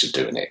wrong ways of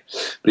doing it.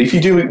 But if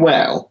you do it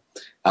well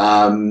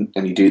and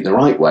you do it the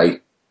right way,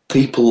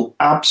 people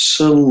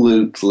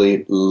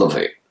absolutely love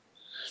it.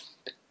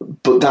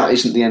 But that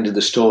isn't the end of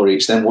the story.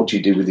 It's then what do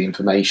you do with the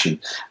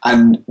information?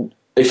 And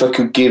if I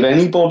could give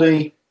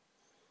anybody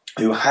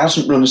who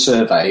hasn't run a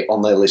survey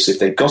on their list, if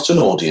they've got an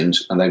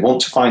audience and they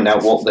want to find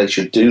out what they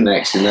should do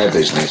next in their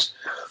business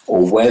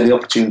or where the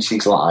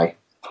opportunities lie,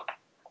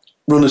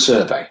 run a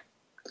survey.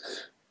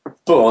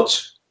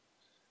 But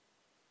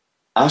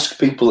ask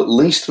people at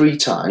least 3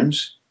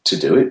 times to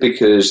do it,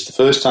 because the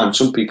first time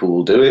some people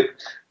will do it,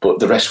 but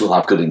the rest will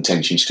have good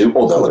intentions too,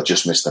 or they'll have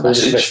just missed the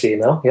message. Missed the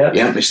email, yeah.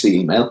 Yeah, missed the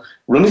email.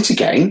 Run it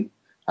again.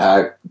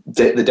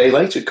 The day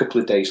later, a couple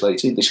of days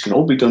later, this can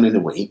all be done in a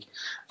week.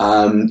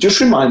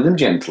 Just remind them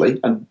gently,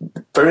 and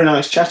very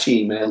nice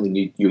chatty email in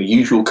your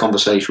usual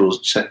conversational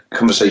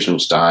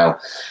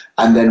style,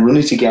 and then run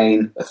it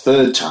again a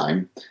 3rd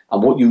time.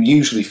 And what you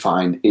usually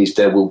find is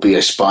there will be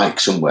a spike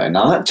somewhere.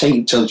 Now that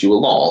tells you a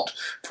lot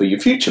for your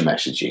future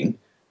messaging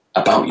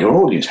about your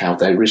audience, how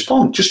they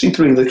respond. Just in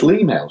 3 little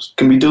emails.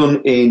 Can be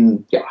done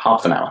in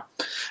half an hour.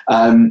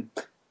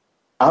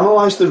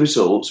 Analyse the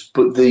results,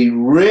 but the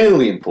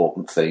really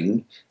important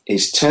thing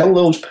is tell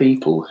those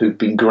people who've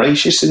been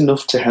gracious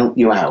enough to help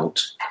you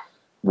out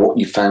what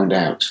you found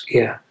out.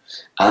 Yeah.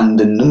 And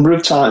the number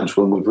of times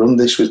when we've run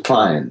this with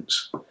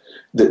clients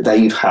that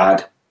they've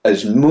had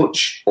as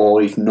much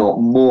or if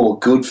not more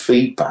good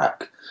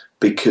feedback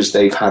because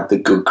they've had the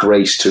good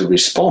grace to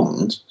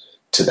respond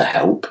to the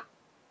help.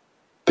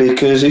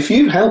 Because if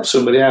you help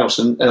somebody else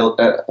and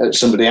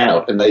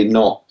they've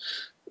not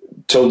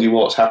told you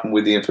what's happened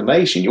with the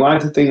information, you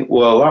either think,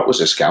 well, that was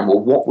a scam, or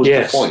what was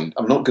the point?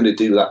 I'm not going to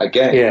do that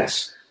again.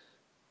 Yes.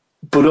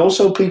 But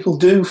also people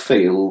do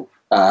feel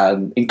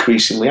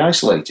increasingly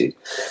isolated.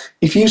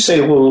 If you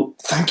say, well,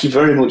 thank you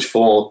very much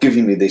for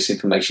giving me this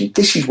information,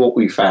 this is what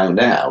we found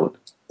out,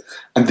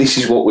 and this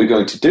is what we're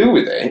going to do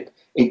with it,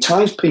 it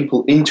ties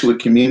people into a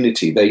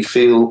community. They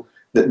feel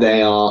that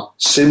they are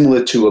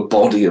similar to a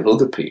body of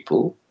other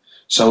people,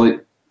 so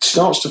it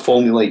starts to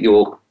formulate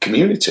your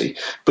community.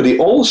 But it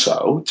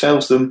also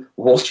tells them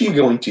what you're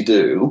going to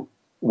do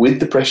with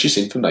the precious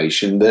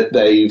information that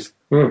they've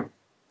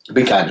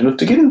been kind enough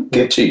to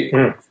give to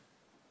you.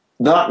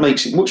 That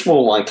makes it much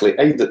more likely,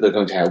 A, that they're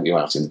going to help you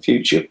out in the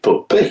future,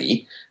 but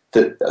B,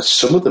 that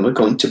some of them are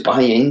going to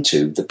buy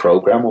into the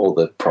program or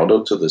the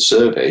product or the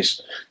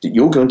service that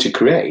you're going to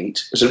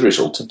create as a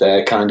result of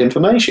their kind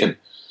information.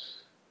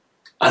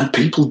 And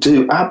people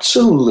do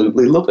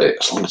absolutely love it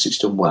as long as it's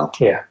done well.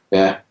 Yeah.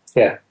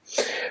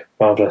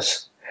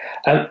 Marvellous.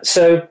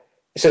 So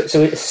it's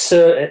a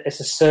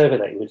survey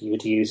that you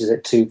would use, is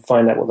it, to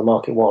find out what the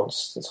market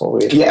wants? That's what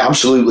we're... Yeah,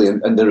 absolutely.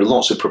 And there are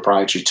lots of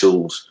proprietary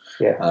tools.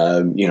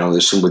 Yeah.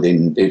 There's some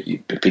within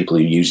people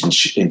who use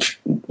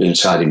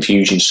inside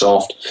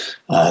Infusionsoft.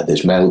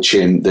 There's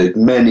MailChimp. There's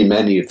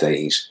many of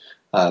these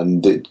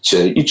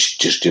that you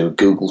just do a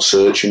Google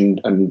search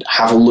and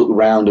have a look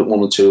around at 1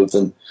 or 2 of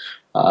them.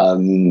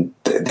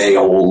 They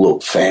all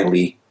look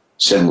fairly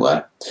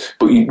similar.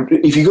 But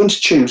if you're going to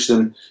choose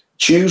them,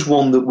 choose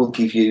one that will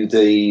give you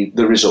the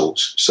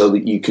results so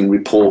that you can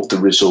report the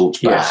results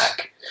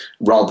back,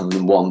 rather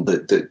than one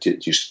that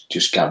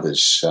just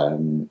gathers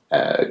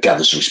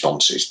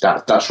responses.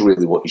 That's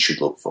really what you should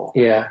look for.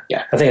 Yeah.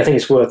 I think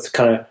it's worth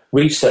kind of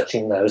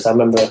researching those. I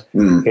remember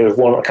one,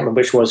 I can't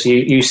remember which was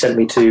you sent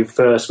me to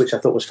first, which I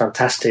thought was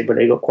fantastic, but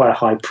it got quite a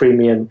high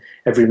premium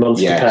every month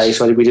to pay.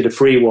 So we did a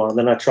free one, and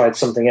then I tried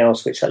something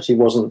else which actually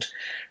wasn't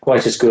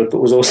quite as good,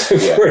 but was also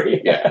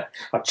free. Yeah.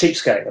 A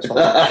cheapskate. That's what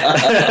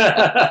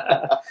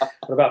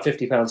about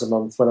 £50 a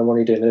month when I'm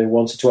only doing it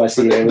once or twice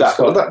a year.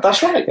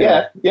 That's right.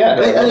 Yeah.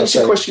 And it's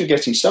a question of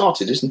getting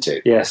started, isn't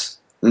it? Yes.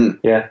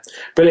 Yeah.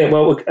 Brilliant.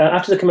 Well,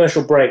 after the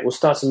commercial break, we'll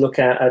start to look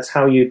at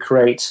how you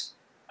create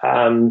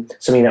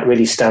something that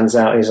really stands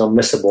out and is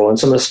unmissable, and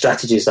some of the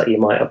strategies that you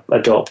might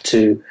adopt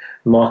to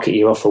market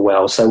your offer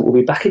well. So we'll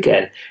be back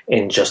again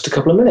in just a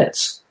couple of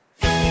minutes.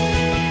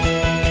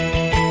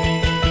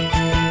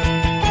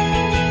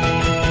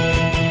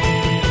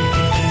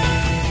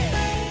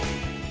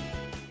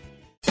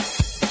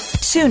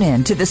 Tune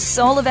in to The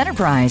Soul of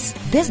Enterprise,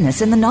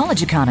 Business in the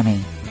Knowledge Economy,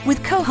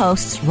 with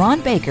co-hosts Ron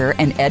Baker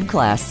and Ed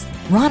Kless.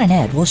 Ron and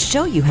Ed will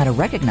show you how to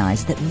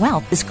recognize that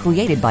wealth is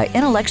created by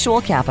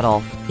intellectual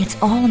capital. It's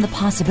all in the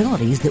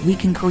possibilities that we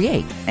can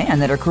create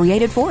and that are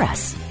created for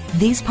us.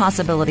 These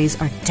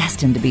possibilities are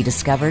destined to be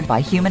discovered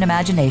by human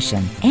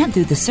imagination and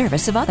through the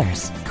service of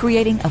others,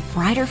 creating a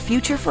brighter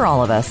future for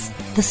all of us.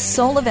 The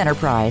Soul of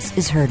Enterprise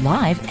is heard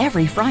live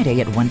every Friday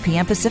at 1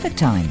 p.m. Pacific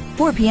Time,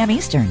 4 p.m.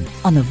 Eastern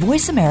on the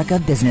Voice America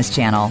Business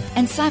Channel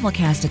and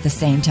simulcast at the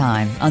same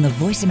time on the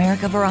Voice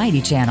America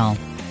Variety Channel.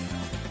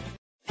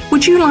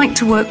 Would you like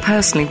to work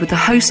personally with the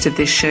host of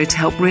this show to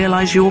help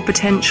realize your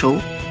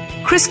potential?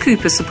 Chris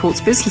Cooper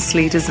supports business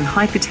leaders and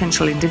high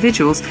potential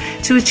individuals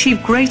to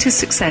achieve greater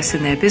success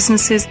in their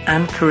businesses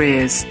and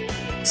careers.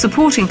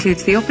 Support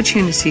includes the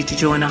opportunity to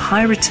join a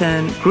high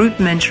return group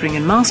mentoring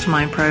and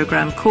mastermind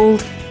program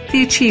called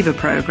the Achiever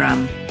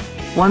Program.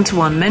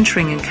 One-to-one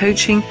mentoring and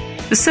coaching,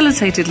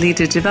 facilitated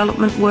leader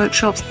development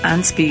workshops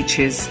and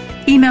speeches.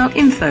 Email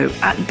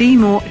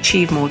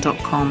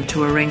info@bemoreachievemore.com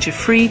to arrange a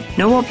free,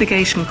 no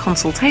obligation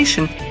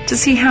consultation to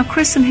see how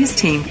Chris and his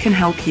team can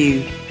help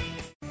you.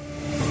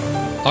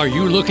 Are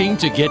you looking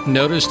to get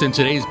noticed in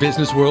today's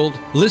business world?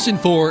 Listen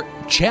for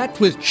Chat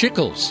with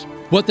Chickles,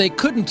 what they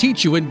couldn't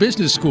teach you in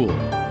business school.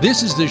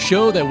 This is the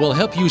show that will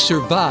help you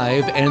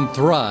survive and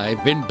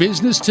thrive in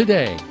business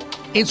today.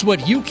 It's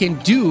what you can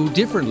do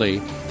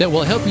differently that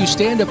will help you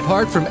stand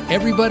apart from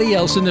everybody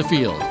else in the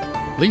field.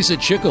 Lisa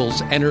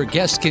Chickles and her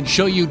guests can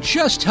show you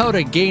just how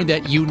to gain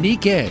that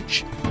unique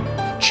edge.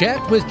 Chat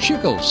with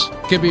Chickles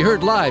can be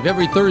heard live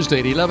every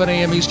Thursday at 11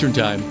 a.m. Eastern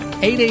Time,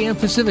 8 a.m.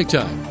 Pacific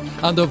Time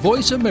on the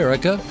Voice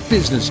America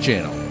Business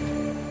Channel.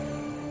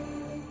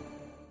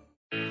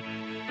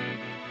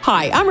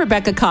 Hi, I'm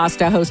Rebecca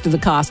Costa, host of the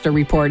Costa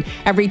Report,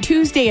 every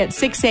Tuesday at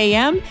 6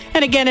 a.m.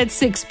 and again at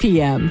 6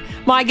 p.m.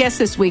 My guest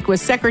this week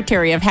was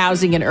Secretary of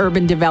Housing and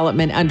Urban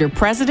Development under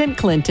President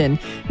Clinton,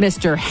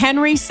 Mr.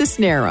 Henry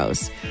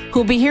Cisneros,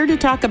 who'll be here to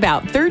talk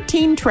about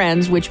 13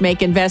 trends which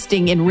make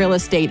investing in real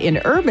estate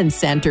in urban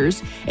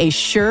centers a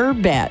sure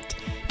bet.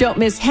 Don't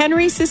miss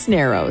Henry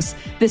Cisneros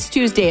this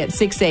Tuesday at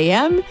 6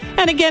 a.m.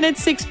 and again at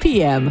 6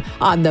 p.m.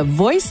 on the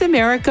Voice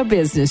America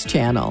Business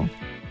Channel.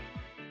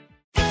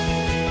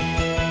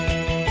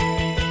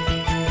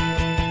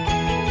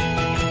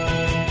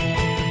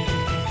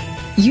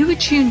 You are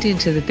tuned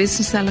into the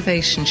Business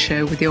Elevation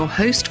Show with your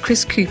host,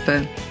 Chris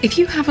Cooper. If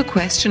you have a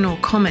question or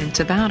comment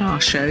about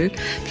our show,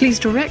 please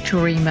direct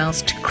your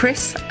emails to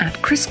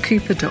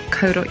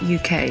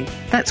chris@chriscooper.co.uk.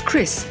 That's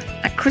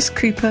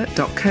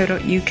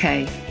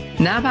chris@chriscooper.co.uk.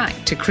 Now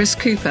back to Chris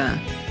Cooper.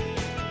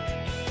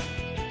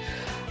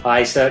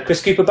 Hi, so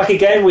Chris Cooper back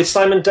again with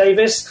Simon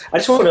Davies. I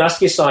just wanted to ask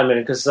you,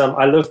 Simon, because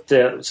I loved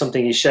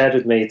something you shared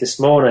with me this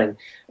morning.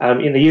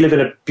 You live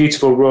in a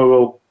beautiful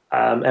rural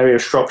area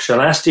of Shropshire,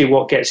 and I asked you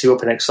what gets you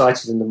up and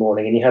excited in the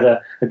morning, and you had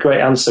a great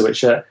answer,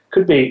 which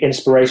could be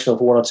inspirational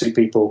for one or two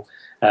people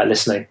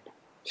listening.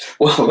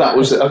 Well, that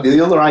was the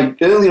earlier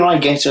I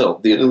get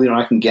up, the earlier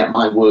I can get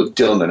my work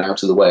done and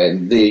out of the way,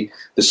 and the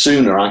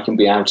sooner I can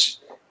be out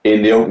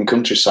in the open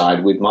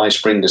countryside with my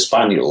Springer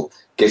Spaniel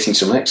getting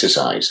some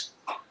exercise.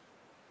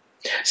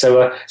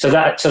 So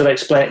that sort of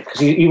explains,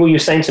 because you were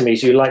saying to me,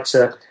 so you like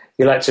to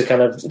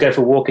kind of go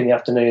for a walk in the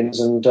afternoons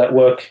and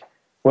work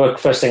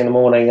first thing in the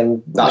morning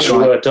and that's get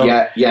your work done.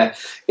 Yeah.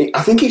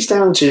 I think it's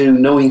down to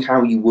knowing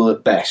how you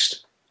work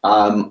best.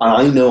 And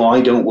I know I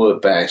don't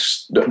work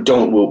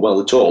well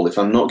at all if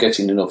I'm not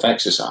getting enough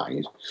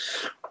exercise.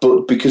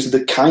 But because of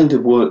the kind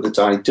of work that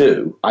I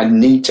do, I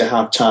need to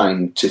have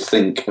time to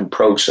think and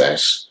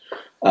process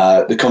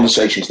the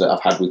conversations that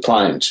I've had with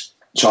clients.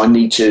 So I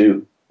need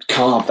to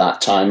carve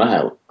that time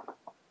out.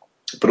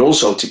 But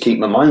also to keep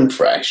my mind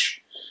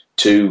fresh,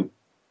 to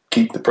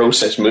keep the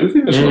process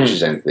moving as much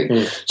as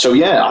anything. So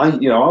yeah,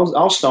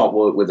 I'll start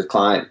work with a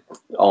client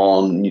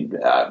on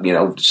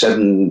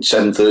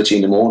 7:30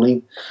 in the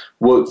morning,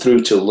 work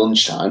through till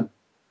lunchtime,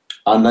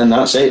 and then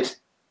that's it.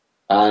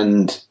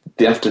 And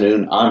the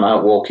afternoon, I'm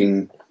out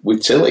walking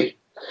with Tilly.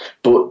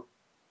 But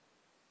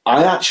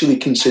I actually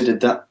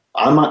considered that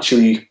I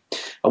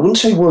wouldn't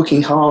say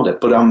working harder,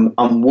 but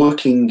I'm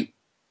working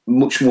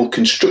much more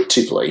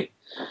constructively,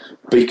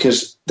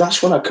 because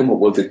that's when I come up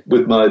with the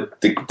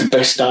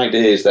best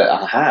ideas that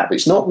I have.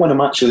 It's not when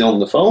I'm actually on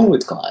the phone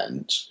with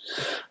clients.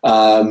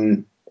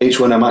 It's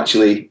when I'm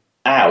actually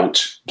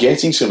out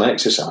getting some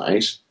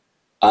exercise,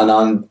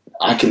 and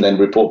I can then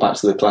report back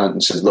to the client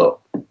and say,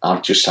 look,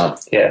 I've just had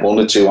one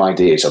or two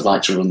ideas. I'd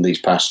like to run these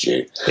past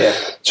you. Yeah.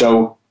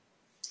 So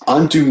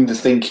I'm doing the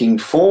thinking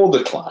for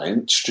the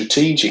client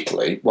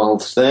strategically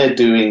whilst they're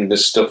doing the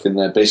stuff in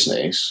their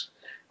business.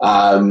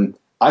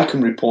 I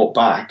can report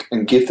back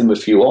and give them a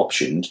few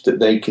options that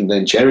they can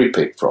then cherry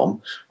pick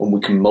from, and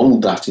we can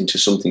mould that into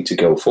something to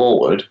go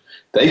forward.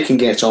 They can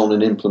get on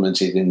and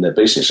implement it in their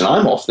business, and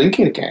I'm off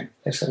thinking again.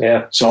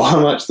 Yeah. So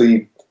I'm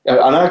actually,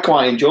 and I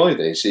quite enjoy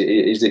this,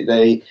 is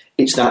that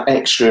it's that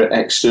extra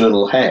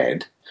external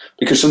head,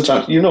 because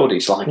sometimes you know what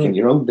it's like in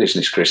your own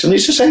business, Chris, and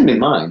it's the same in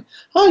mine.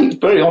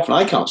 Very often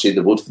I can't see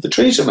the wood for the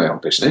trees in my own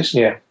business.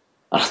 Yeah.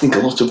 I think a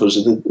lot of us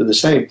are the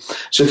same.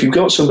 So if you've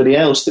got somebody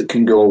else that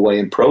can go away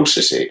and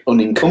process it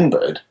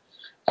unencumbered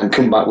and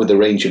come back with a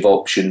range of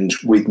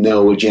options with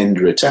no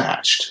agenda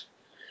attached,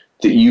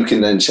 that you can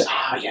then say,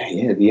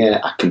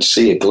 I can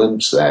see a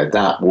glimpse there.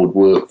 That would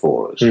work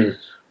for us.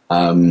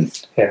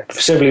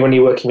 Presumably when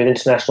you're working with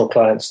international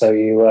clients, though,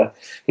 you're a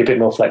bit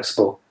more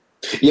flexible.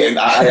 Yeah,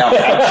 I am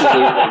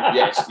absolutely.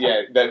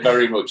 Yes,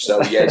 very much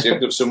so. Yes,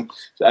 I've got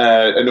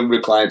a number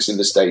of clients in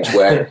the States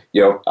where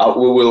we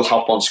will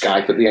hop on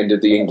Skype at the end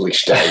of the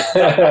English day.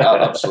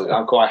 Absolutely,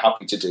 I'm quite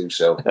happy to do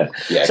so.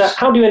 Yes. So,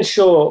 how do you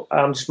ensure?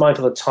 I'm just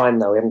mindful of time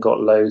now. We haven't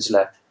got loads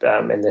left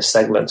in this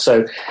segment,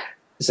 so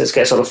let's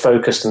get sort of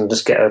focused and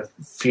just get a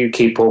few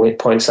key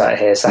points out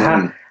here.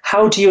 So,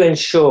 how do you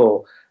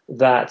ensure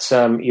that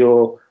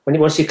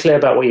once you're clear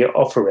about what your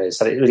offer is,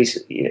 that it really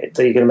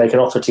that you're going to make an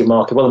offer to your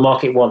market, what the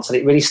market wants, that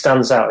it really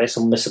stands out and it's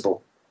unmissable?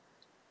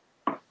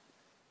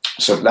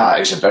 So that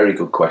is a very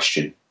good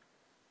question.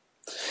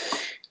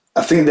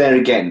 I think there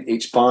again,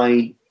 it's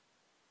by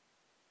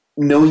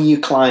knowing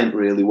your client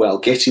really well,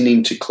 getting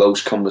into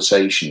close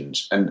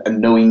conversations and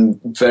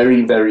knowing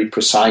very, very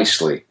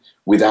precisely,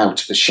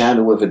 without a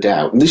shadow of a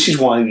doubt. And this is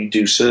why we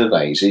do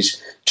surveys,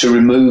 is to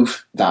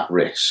remove that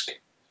risk,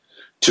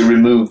 to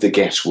remove the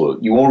guesswork.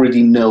 You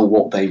already know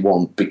what they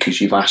want because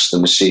you've asked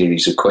them a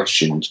series of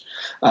questions.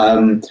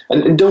 And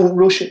don't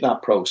rush at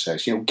that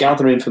process.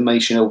 Gather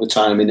information over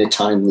time in a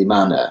timely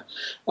manner,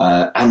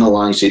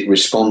 analyse it,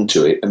 respond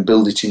to it, and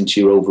build it into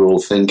your overall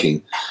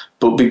thinking.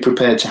 But be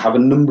prepared to have a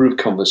number of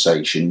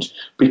conversations.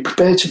 Be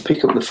prepared to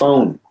pick up the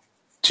phone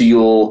to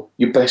your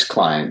best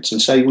clients and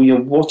say,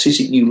 what is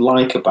it you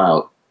like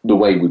about the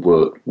way we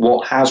work?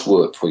 What has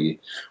worked for you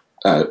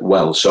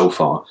well so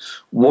far?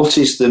 What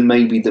is there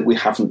maybe that we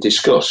haven't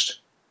discussed?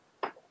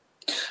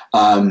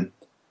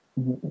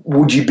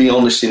 Would you be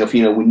honest enough?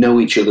 We know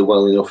each other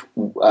well enough.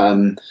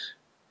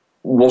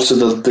 What are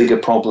the bigger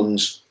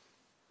problems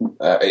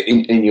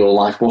in your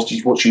life?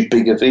 What's your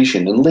bigger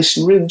vision? And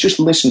really just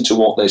listen to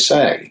what they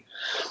say.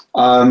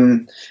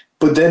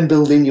 But then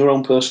build in your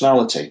own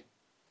personality.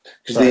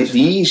 Because the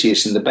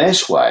easiest and the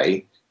best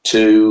way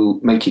to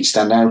make it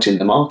stand out in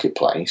the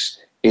marketplace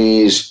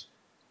is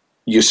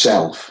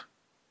yourself,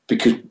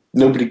 because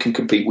nobody can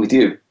compete with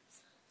you.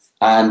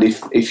 And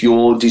if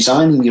you're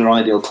designing your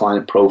ideal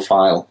client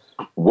profile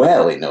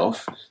well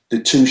enough, the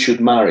two should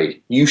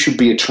marry. You should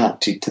be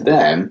attracted to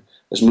them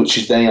as much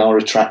as they are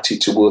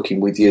attracted to working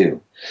with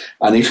you.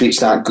 And if it's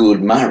that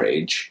good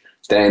marriage,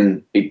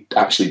 then it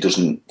actually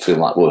doesn't feel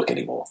like work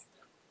anymore.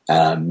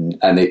 And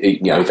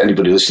if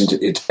anybody listening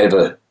to it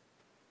ever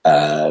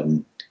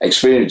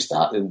experienced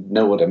that and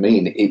know what I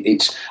mean,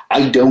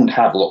 I don't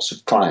have lots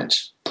of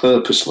clients.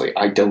 Purposely,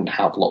 I don't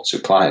have lots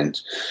of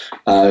clients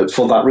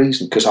for that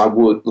reason, because I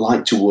would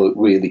like to work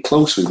really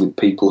closely with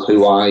people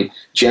who I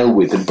gel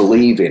with and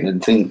believe in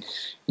and think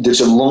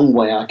there's a long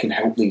way I can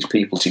help these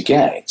people to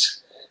get.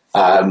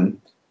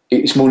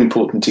 It's more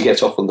important to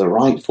get off on the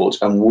right foot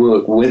and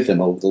work with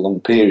them over the long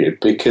period,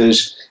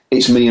 because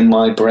it's me and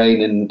my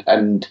brain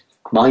and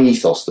my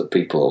ethos that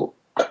people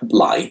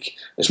like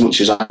as much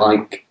as I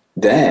like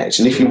theirs.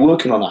 And if you're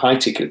working on a high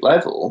ticket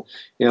level,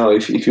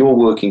 if you're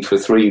working for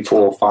 £3,000,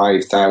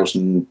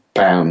 £4,000,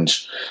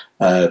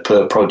 £5,000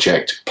 per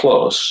project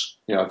plus,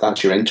 if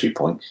that's your entry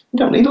point, you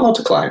don't need a lot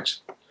of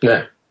clients.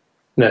 No.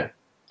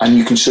 And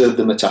you can serve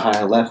them at a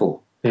higher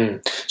level.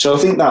 So I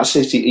think that's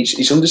it.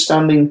 It's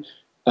understanding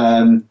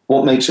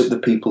what makes up the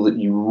people that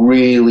you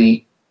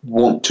really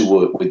want to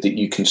work with, that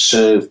you can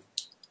serve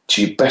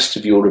to the best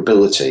of your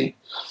ability.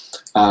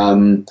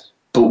 But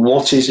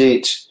what is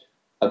it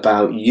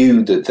about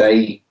you that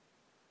they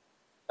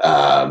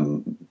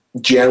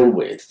gel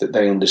with, that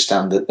they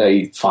understand, that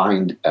they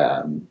find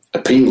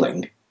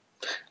appealing,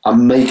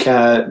 and make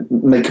a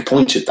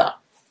point of that?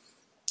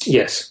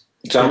 Yes.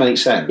 Does that make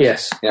sense?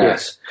 Yes. Yeah.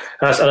 Yes.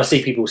 And I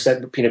see people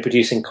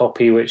producing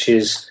copy which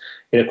is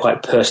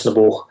quite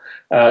personable.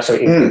 So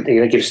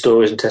it gives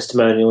stories and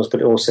testimonials, but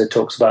it also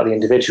talks about the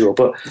individual.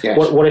 But yes.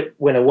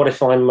 What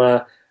if I'm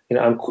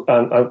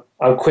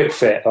I'm Quick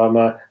Fit, or I'm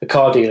a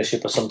car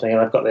dealership or something, and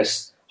I've got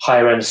this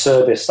higher end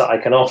service that I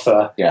can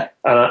offer. Yeah.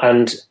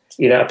 And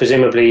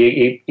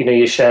presumably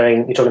you're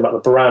talking about the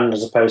brand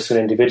as opposed to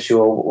an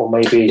individual, or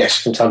maybe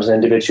sometimes an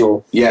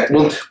individual. Yeah.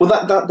 Well,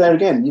 that there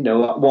again,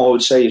 what I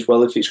would say is,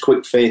 well, if it's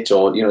Quick Fit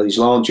or these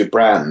larger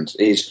brands,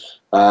 is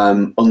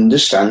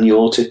understand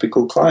your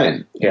typical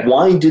client. Yeah.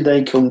 Why do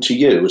they come to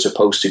you as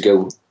opposed to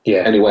go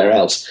anywhere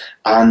else,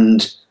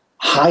 and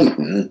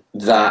heighten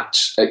that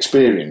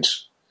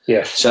experience?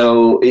 Yeah.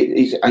 So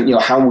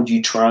how would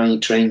you try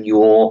and train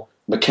your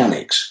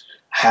mechanics?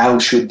 How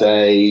should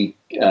they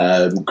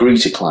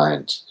greet a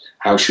client?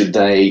 How should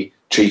they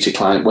treat a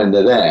client when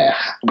they're there?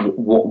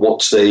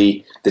 What's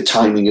the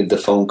timing of the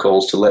phone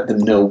calls to let them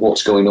know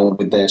what's going on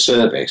with their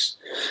service?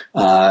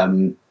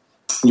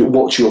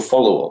 What's your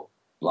follow-up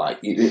like?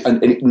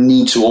 And it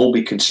needs to all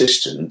be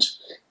consistent,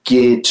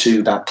 geared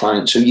to that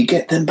client, so you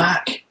get them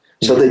back.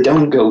 So they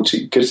don't go to,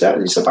 because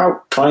it's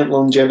about client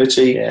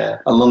longevity and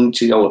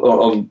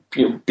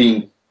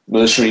being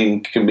mercenary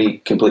can be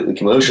completely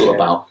commercial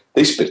about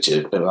this bit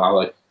of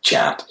our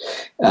chat.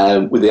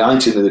 With the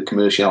item of the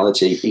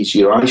commerciality is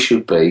your eye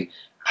should be,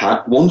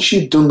 once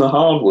you've done the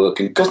hard work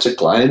and got a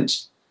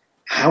client,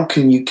 how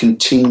can you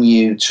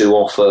continue to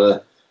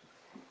offer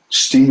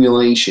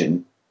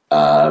stimulation,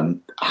 a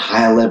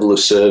higher level of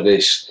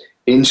service,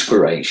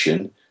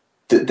 inspiration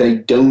that they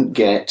don't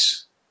get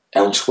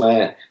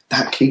elsewhere?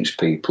 That keeps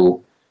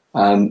people,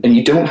 and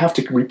you don't have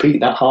to repeat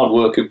that hard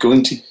work of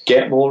going to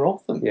get more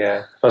of them.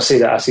 Yeah, I see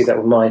that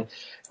with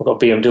I've got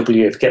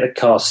BMW. If you get the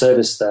car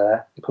serviced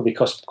there, it probably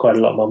costs quite a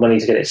lot more money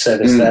to get it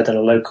serviced there than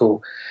a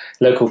local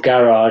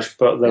garage.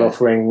 But they're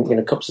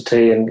offering cups of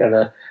tea and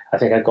I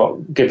think I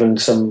got given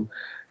some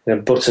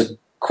buttered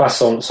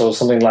croissants or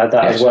something like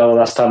that as well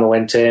last time I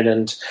went in.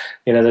 And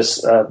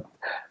there's a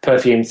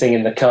perfume thing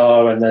in the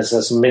car and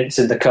there's some mints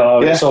in the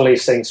car. It's all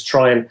these things to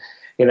try and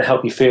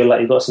help you feel like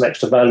you've got some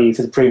extra value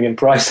for the premium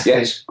price.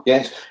 Yes.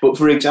 But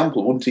for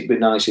example, wouldn't it be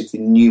nice if they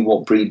knew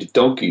what breed of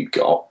dog you'd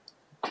got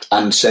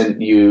and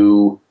sent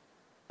you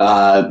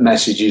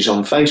messages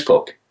on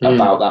Facebook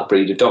about that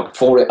breed of dog?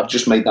 For it, I've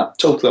just made that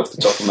totally off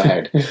the top of my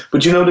head.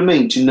 But do you know what I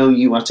mean? To know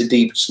you at a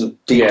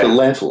deeper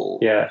level.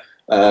 Yeah.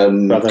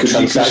 Rather than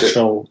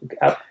transactional.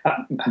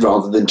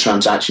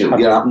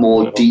 That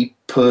more deep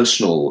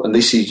personal. And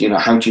this is,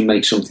 how do you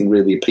make something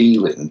really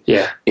appealing?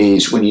 Yeah.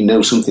 Is when you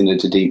know something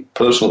at a deep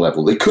personal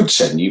level. They could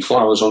send you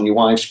flowers on your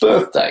wife's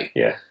birthday.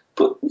 Yeah.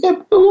 But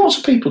lots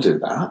of people do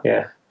that.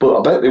 Yeah. But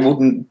I bet they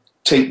wouldn't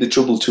take the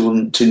trouble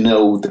to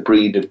know the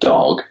breed of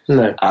dog.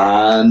 No.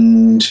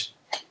 And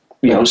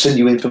send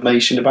you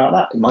information about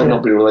that. It might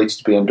not be related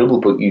to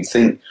BMW, but you'd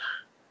think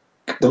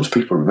those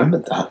people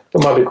remembered that.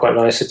 It might be quite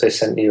nice if they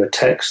sent you a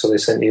text or they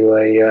sent you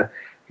a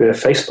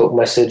Facebook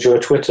message or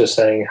a Twitter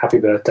saying happy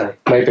birthday.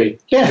 Maybe.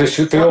 Yeah, that's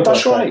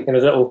right.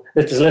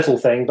 It's a little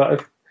thing, but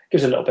it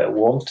gives a little bit of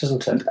warmth,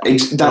 doesn't it?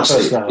 It's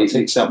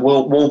that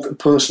warmth of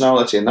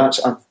personality, and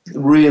I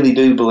really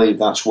do believe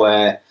that's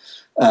where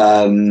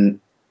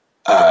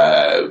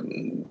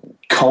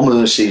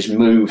commerce is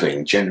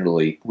moving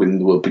generally within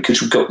the world,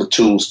 because we've got the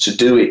tools to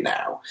do it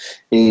now,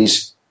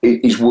 is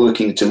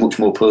working at a much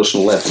more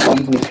personal level.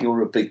 Even if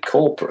you're a big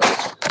corporate,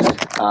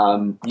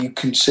 you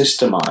can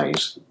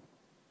systemize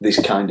this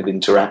kind of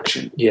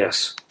interaction.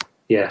 Yes.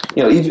 Yeah.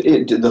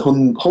 The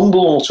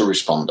humble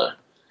autoresponder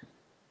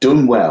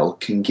done well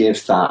can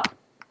give that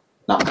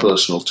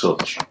personal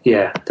touch.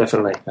 Yeah,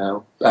 definitely.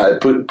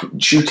 But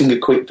shooting a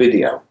quick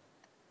video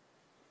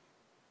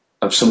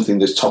of something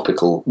that's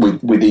topical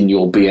within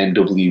your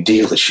BMW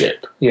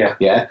dealership. Yeah.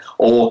 Yeah.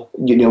 Or,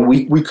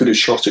 we could have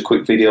shot a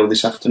quick video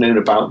this afternoon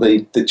about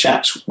the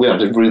chats. We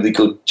had a really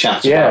good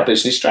chat about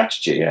business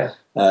strategy. Yeah.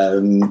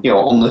 On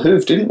the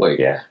hoof, didn't we?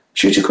 Yeah.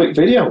 Shoot a quick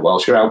video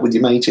whilst you're out with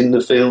your mate in the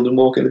field and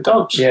walking the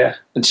dogs. Yeah.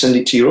 And send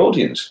it to your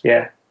audience.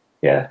 Yeah.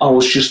 Yeah. I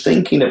was just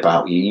thinking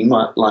about you. You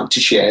might like to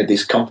share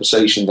this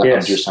conversation that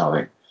I'm just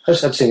having. I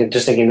was just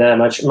thinking there.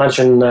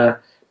 Imagine that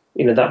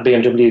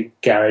BMW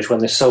garage when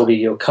they sold you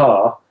your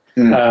car.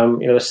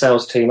 The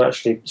sales team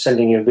actually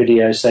sending you a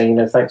video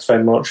saying, thanks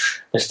very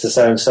much, Mr.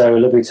 So-and-so,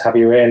 lovely to have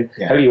you in.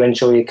 Yeah. Hope you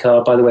enjoy your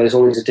car. By the way, there's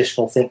all these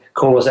additional things.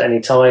 Call us at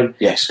any time.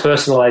 Yes.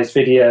 Personalised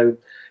video,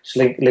 just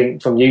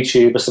link from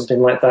YouTube or something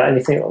like that. And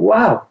you think,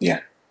 wow.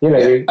 Yeah.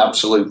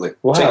 Absolutely.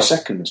 Wow. Takes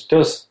seconds. It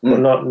does. But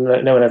no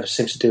one ever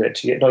seems to do it.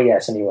 Not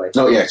yet, anyway.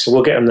 Not yet. So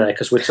we'll get them there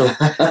because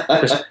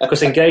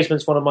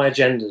engagement's one of my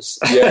agendas.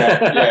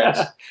 Yeah,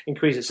 yes.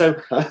 Increase it.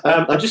 So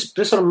I just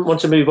sort of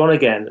want to move on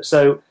again.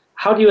 So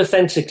how do you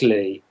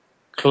authentically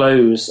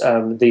close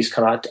these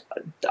kind of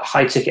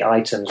high-ticket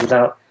items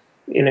without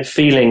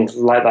feeling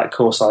like that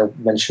course I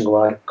mentioned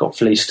where I got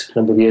fleeced a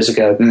number of years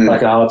ago,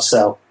 like a hard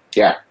sell?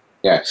 Yeah,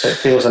 yeah. So it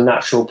feels a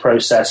natural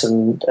process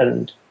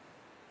and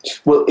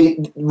well,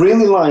 it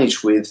really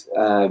lies with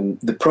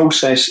the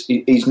process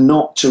is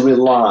not to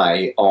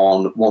rely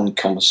on one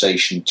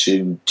conversation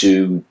to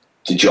do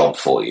the job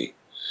for you.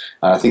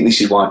 I think this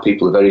is why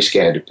people are very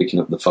scared of picking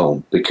up the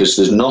phone, because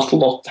there's not a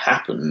lot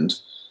happened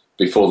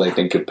before they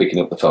think of picking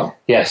up the phone.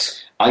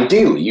 Yes.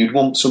 Ideally, you'd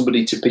want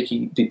somebody to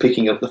be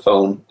picking up the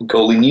phone and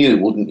calling you,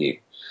 wouldn't you?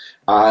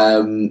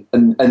 And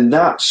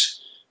that's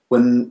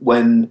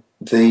when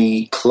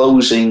the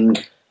closing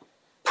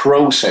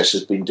process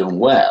has been done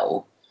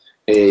well,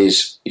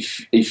 is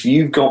if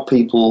you've got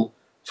people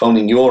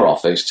phoning your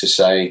office to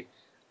say,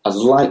 I'd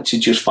like to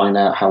just find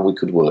out how we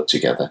could work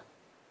together.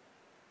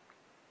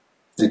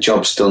 The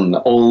job's done.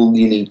 All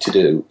you need to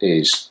do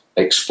is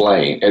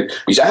explain.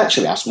 Is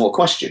actually ask more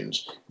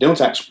questions. You don't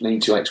actually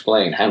need to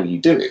explain how you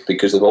do it,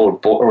 because they've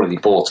already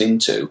bought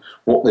into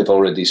what they've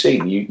already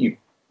seen. You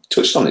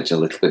touched on it a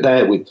little bit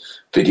there with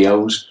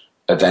videos,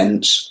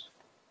 events,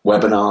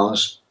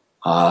 webinars,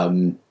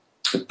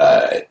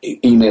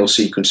 email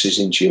sequences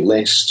into your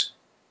list,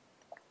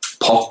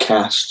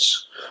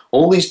 podcasts,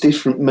 all these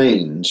different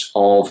means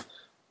of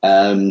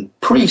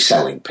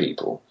pre-selling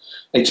people,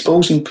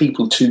 exposing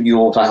people to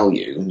your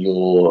value and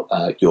your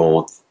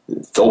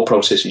thought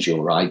processes,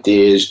 your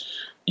ideas,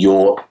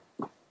 your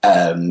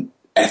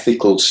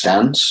ethical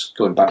stance,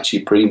 going back to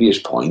your previous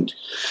point,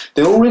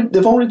 they've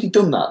already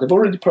done that. They've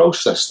already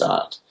processed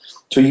that.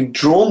 So you've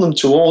drawn them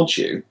towards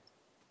you,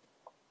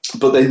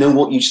 but they know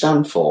what you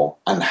stand for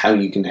and how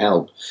you can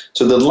help.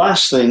 So the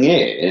last thing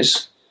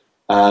is,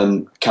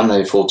 can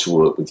they afford to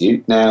work with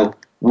you? Now,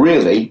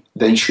 really,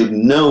 they should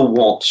know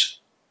what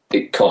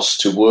it costs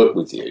to work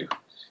with you,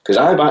 because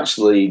I've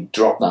actually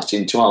dropped that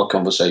into our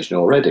conversation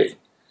already.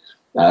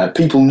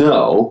 People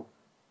know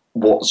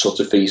what sort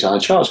of fees I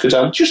charge, because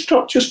I've just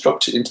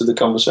dropped it into the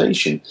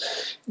conversation.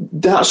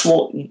 That's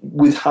what,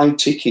 with high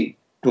ticket,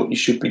 what you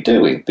should be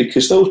doing,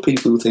 because those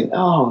people who think,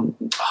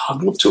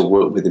 I'd love to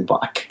work with him,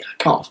 but I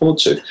can't afford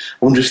to. I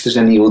wonder if there's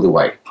any other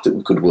way that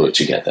we could work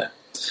together.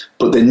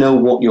 But they know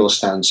what your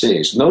stance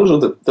is. And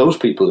those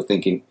people are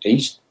thinking,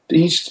 he's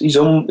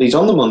on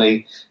the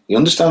money, he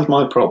understands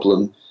my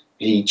problem,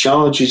 he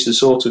charges the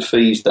sort of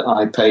fees that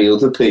I pay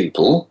other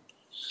people.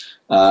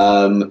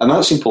 And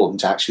that's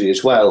important actually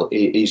as well,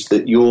 is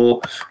that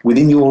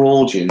within your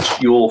audience,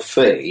 your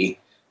fee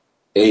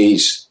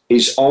is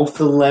of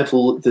the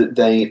level that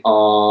they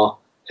are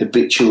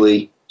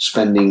habitually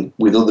spending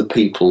with other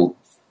people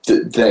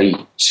that they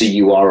see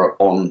you are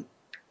on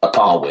a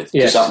par with.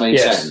 Yes, does that make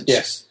sense?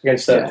 Yes,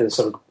 against the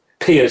sort of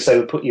peers they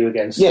would put you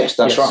against. Yes,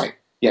 that's right.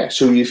 Yeah,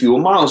 so if you're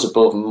miles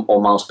above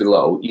or miles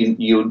below,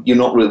 you're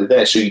not really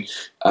there. So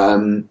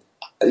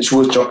it's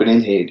worth dropping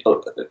in here.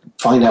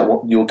 Find out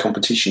what your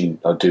competition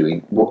are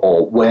doing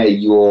or where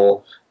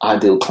your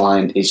ideal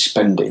client is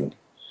spending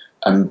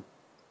and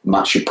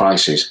match your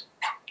prices.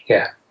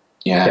 Yeah.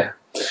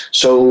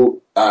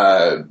 So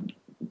to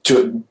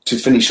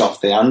finish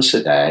off the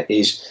answer there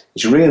is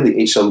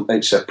really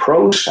it's a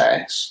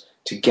process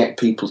to get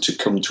people to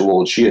come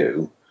towards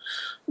you,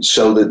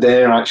 so that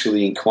they're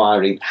actually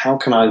inquiring, how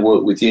can I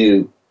work with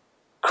you,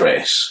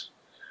 Chris?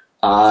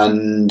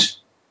 And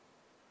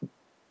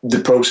the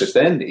process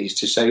then is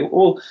to say,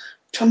 well,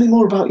 tell me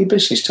more about your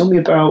business. Tell me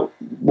about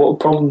what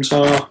problems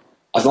are.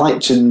 I'd like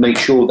to make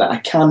sure that I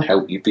can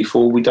help you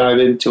before we dive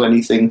into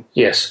anything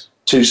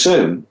too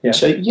soon. And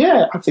say,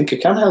 I think I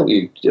can help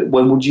you.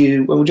 When would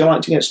you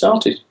like to get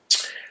started?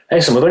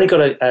 Excellent. We've only got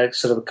a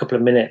sort of a couple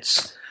of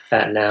minutes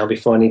now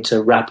before I need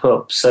to wrap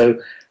up. So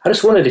I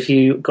just wondered if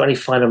you got any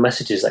final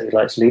messages that you'd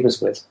like to leave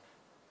us with.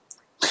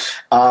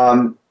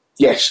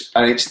 Yes,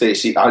 and it's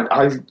this.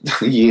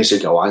 Years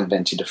ago, I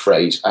invented a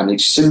phrase, and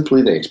it's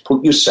simply this: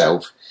 put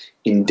yourself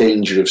in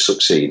danger of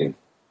succeeding.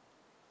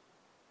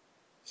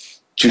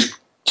 Just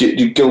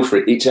go for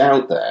it. It's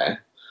out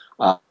there.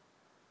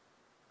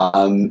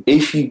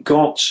 If you've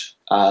got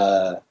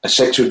a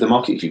sector of the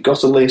market, if you've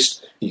got a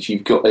list, if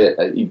you've got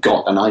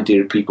an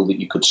idea of people that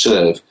you could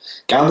serve,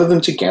 gather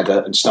them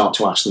together and start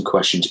to ask them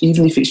questions.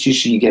 Even if it's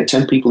just you get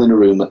 10 people in a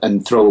room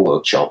and throw a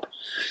workshop,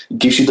 it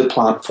gives you the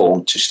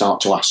platform to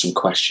start to ask some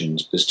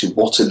questions as to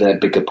what are their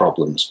bigger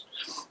problems.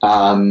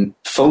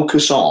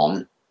 Focus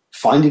on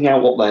finding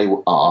out what they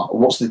are,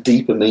 what's the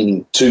deeper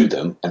meaning to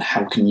them, and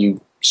how can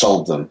you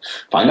solve them.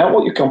 Find out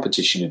what your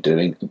competition are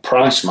doing, and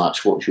price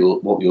match what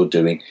you're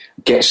doing.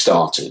 Get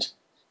started.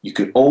 You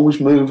can always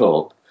move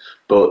up,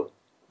 but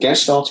get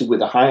started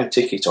with a higher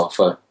ticket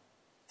offer.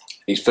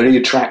 It's very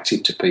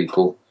attractive to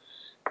people.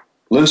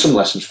 Learn some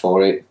lessons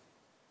for it,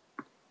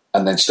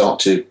 and then start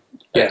to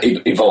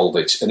evolve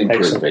it and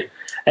improve it.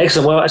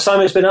 Excellent. Well,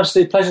 Simon, it's been an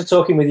absolute pleasure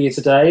talking with you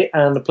today,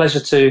 and a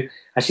pleasure to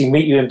actually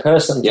meet you in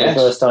person for the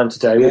first time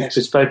today. We've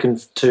spoken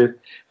to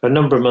for a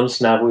number of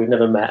months now, but we've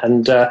never met.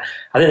 And I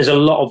think there's a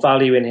lot of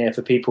value in here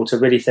for people to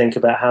really think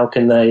about how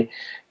can they,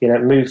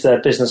 move their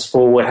business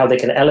forward, how they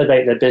can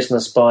elevate their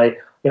business by,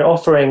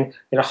 offering,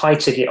 high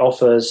ticket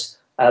offers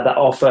that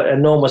offer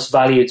enormous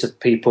value to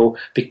people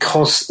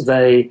because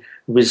they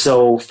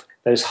resolve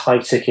those high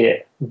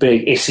ticket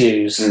big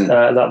issues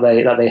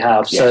that they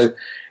have. Yes. So,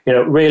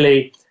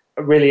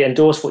 really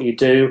endorse what you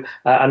do.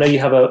 I know you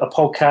have a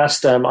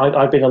podcast.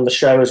 I've been on the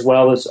show as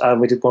well. As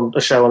we did a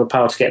show on the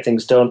Power to Get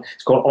Things Done.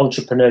 It's called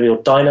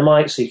Entrepreneurial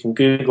Dynamite, so you can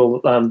Google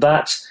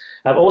that.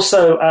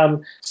 Also,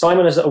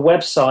 Simon has a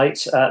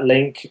website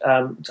link,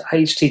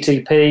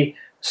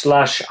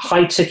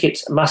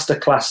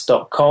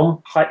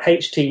 http://highticketmasterclass.com,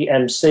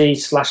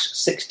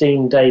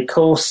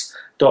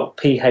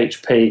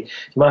 htmc/16daycourse.php. You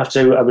might have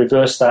to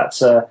reverse that,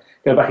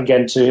 go back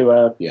again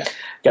to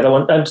get that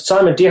one. And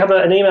Simon, do you have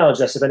an email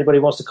address if anybody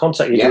wants to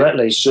contact you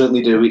directly?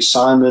 Certainly do. It's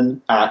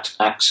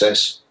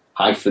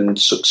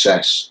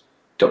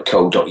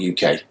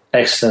simon@access-success.co.uk.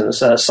 Excellent.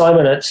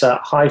 Simon at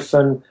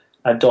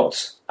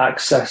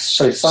 _access.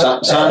 Sorry,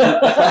 Simon.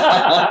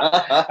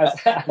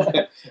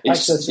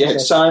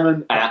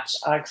 Simon at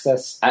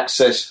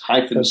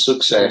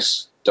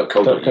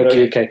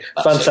access-success.co.uk.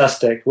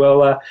 Fantastic.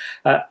 Well,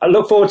 I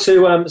look forward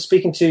to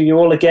speaking to you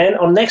all again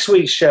on next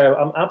week's show.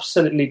 I'm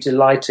absolutely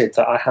delighted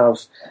that I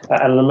have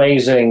an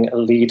amazing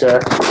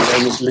leader. Her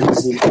name is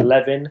Lindsay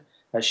Levin.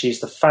 She's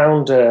the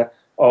founder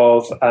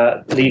of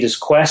Leaders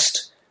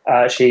Quest.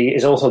 She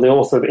is also the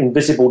author of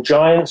Invisible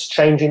Giants,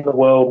 Changing the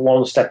World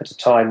One Step at a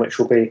Time, which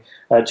we'll be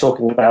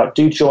talking about.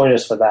 Do join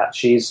us for that.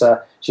 She's an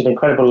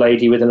incredible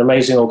lady with an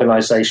amazing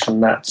organisation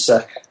that's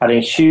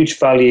adding huge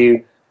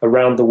value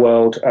around the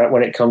world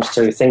when it comes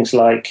to things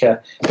like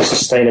the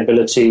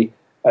sustainability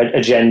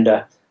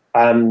agenda.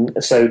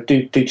 So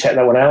do check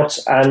that one out.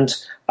 And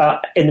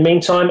in the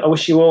meantime, I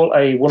wish you all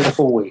a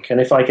wonderful week.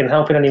 And if I can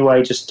help in any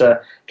way, just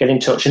get in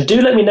touch. And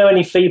do let me know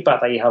any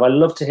feedback that you have. I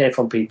love to hear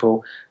from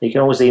people. You can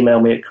always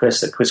email me at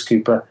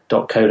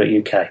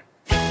chris@chriscooper.co.uk.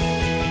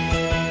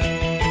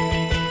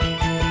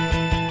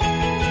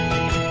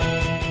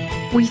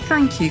 We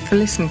thank you for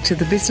listening to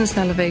the Business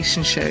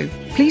Elevation Show.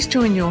 Please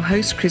join your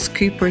host, Chris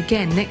Cooper,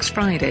 again next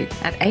Friday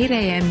at 8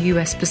 a.m.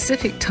 US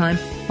Pacific Time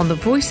on the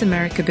Voice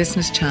America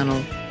Business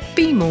Channel.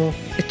 Be more,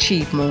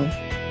 achieve more.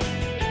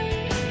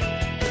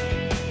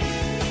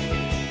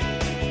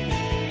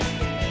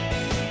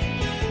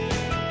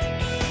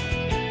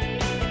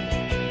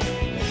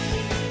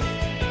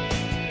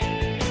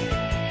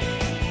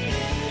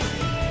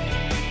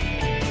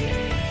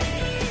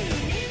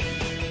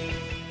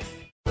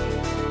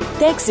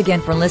 Thanks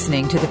again for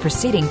listening to the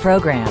preceding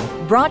program,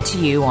 brought to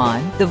you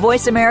on the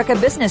Voice America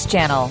Business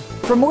Channel.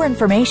 For more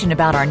information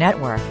about our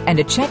network and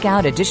to check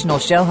out additional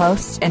show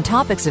hosts and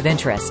topics of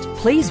interest,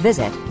 please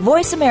visit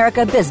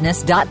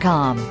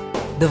voiceamericabusiness.com.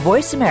 The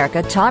Voice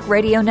America Talk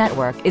Radio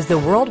Network is the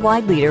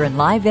worldwide leader in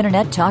live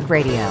Internet talk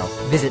radio.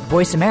 Visit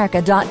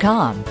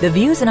voiceamerica.com. The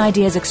views and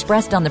ideas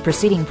expressed on the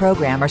preceding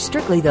program are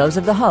strictly those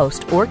of the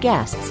host or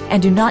guests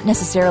and do not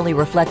necessarily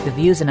reflect the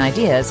views and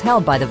ideas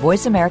held by the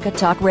Voice America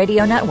Talk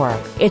Radio Network,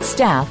 its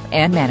staff,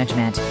 and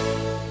management.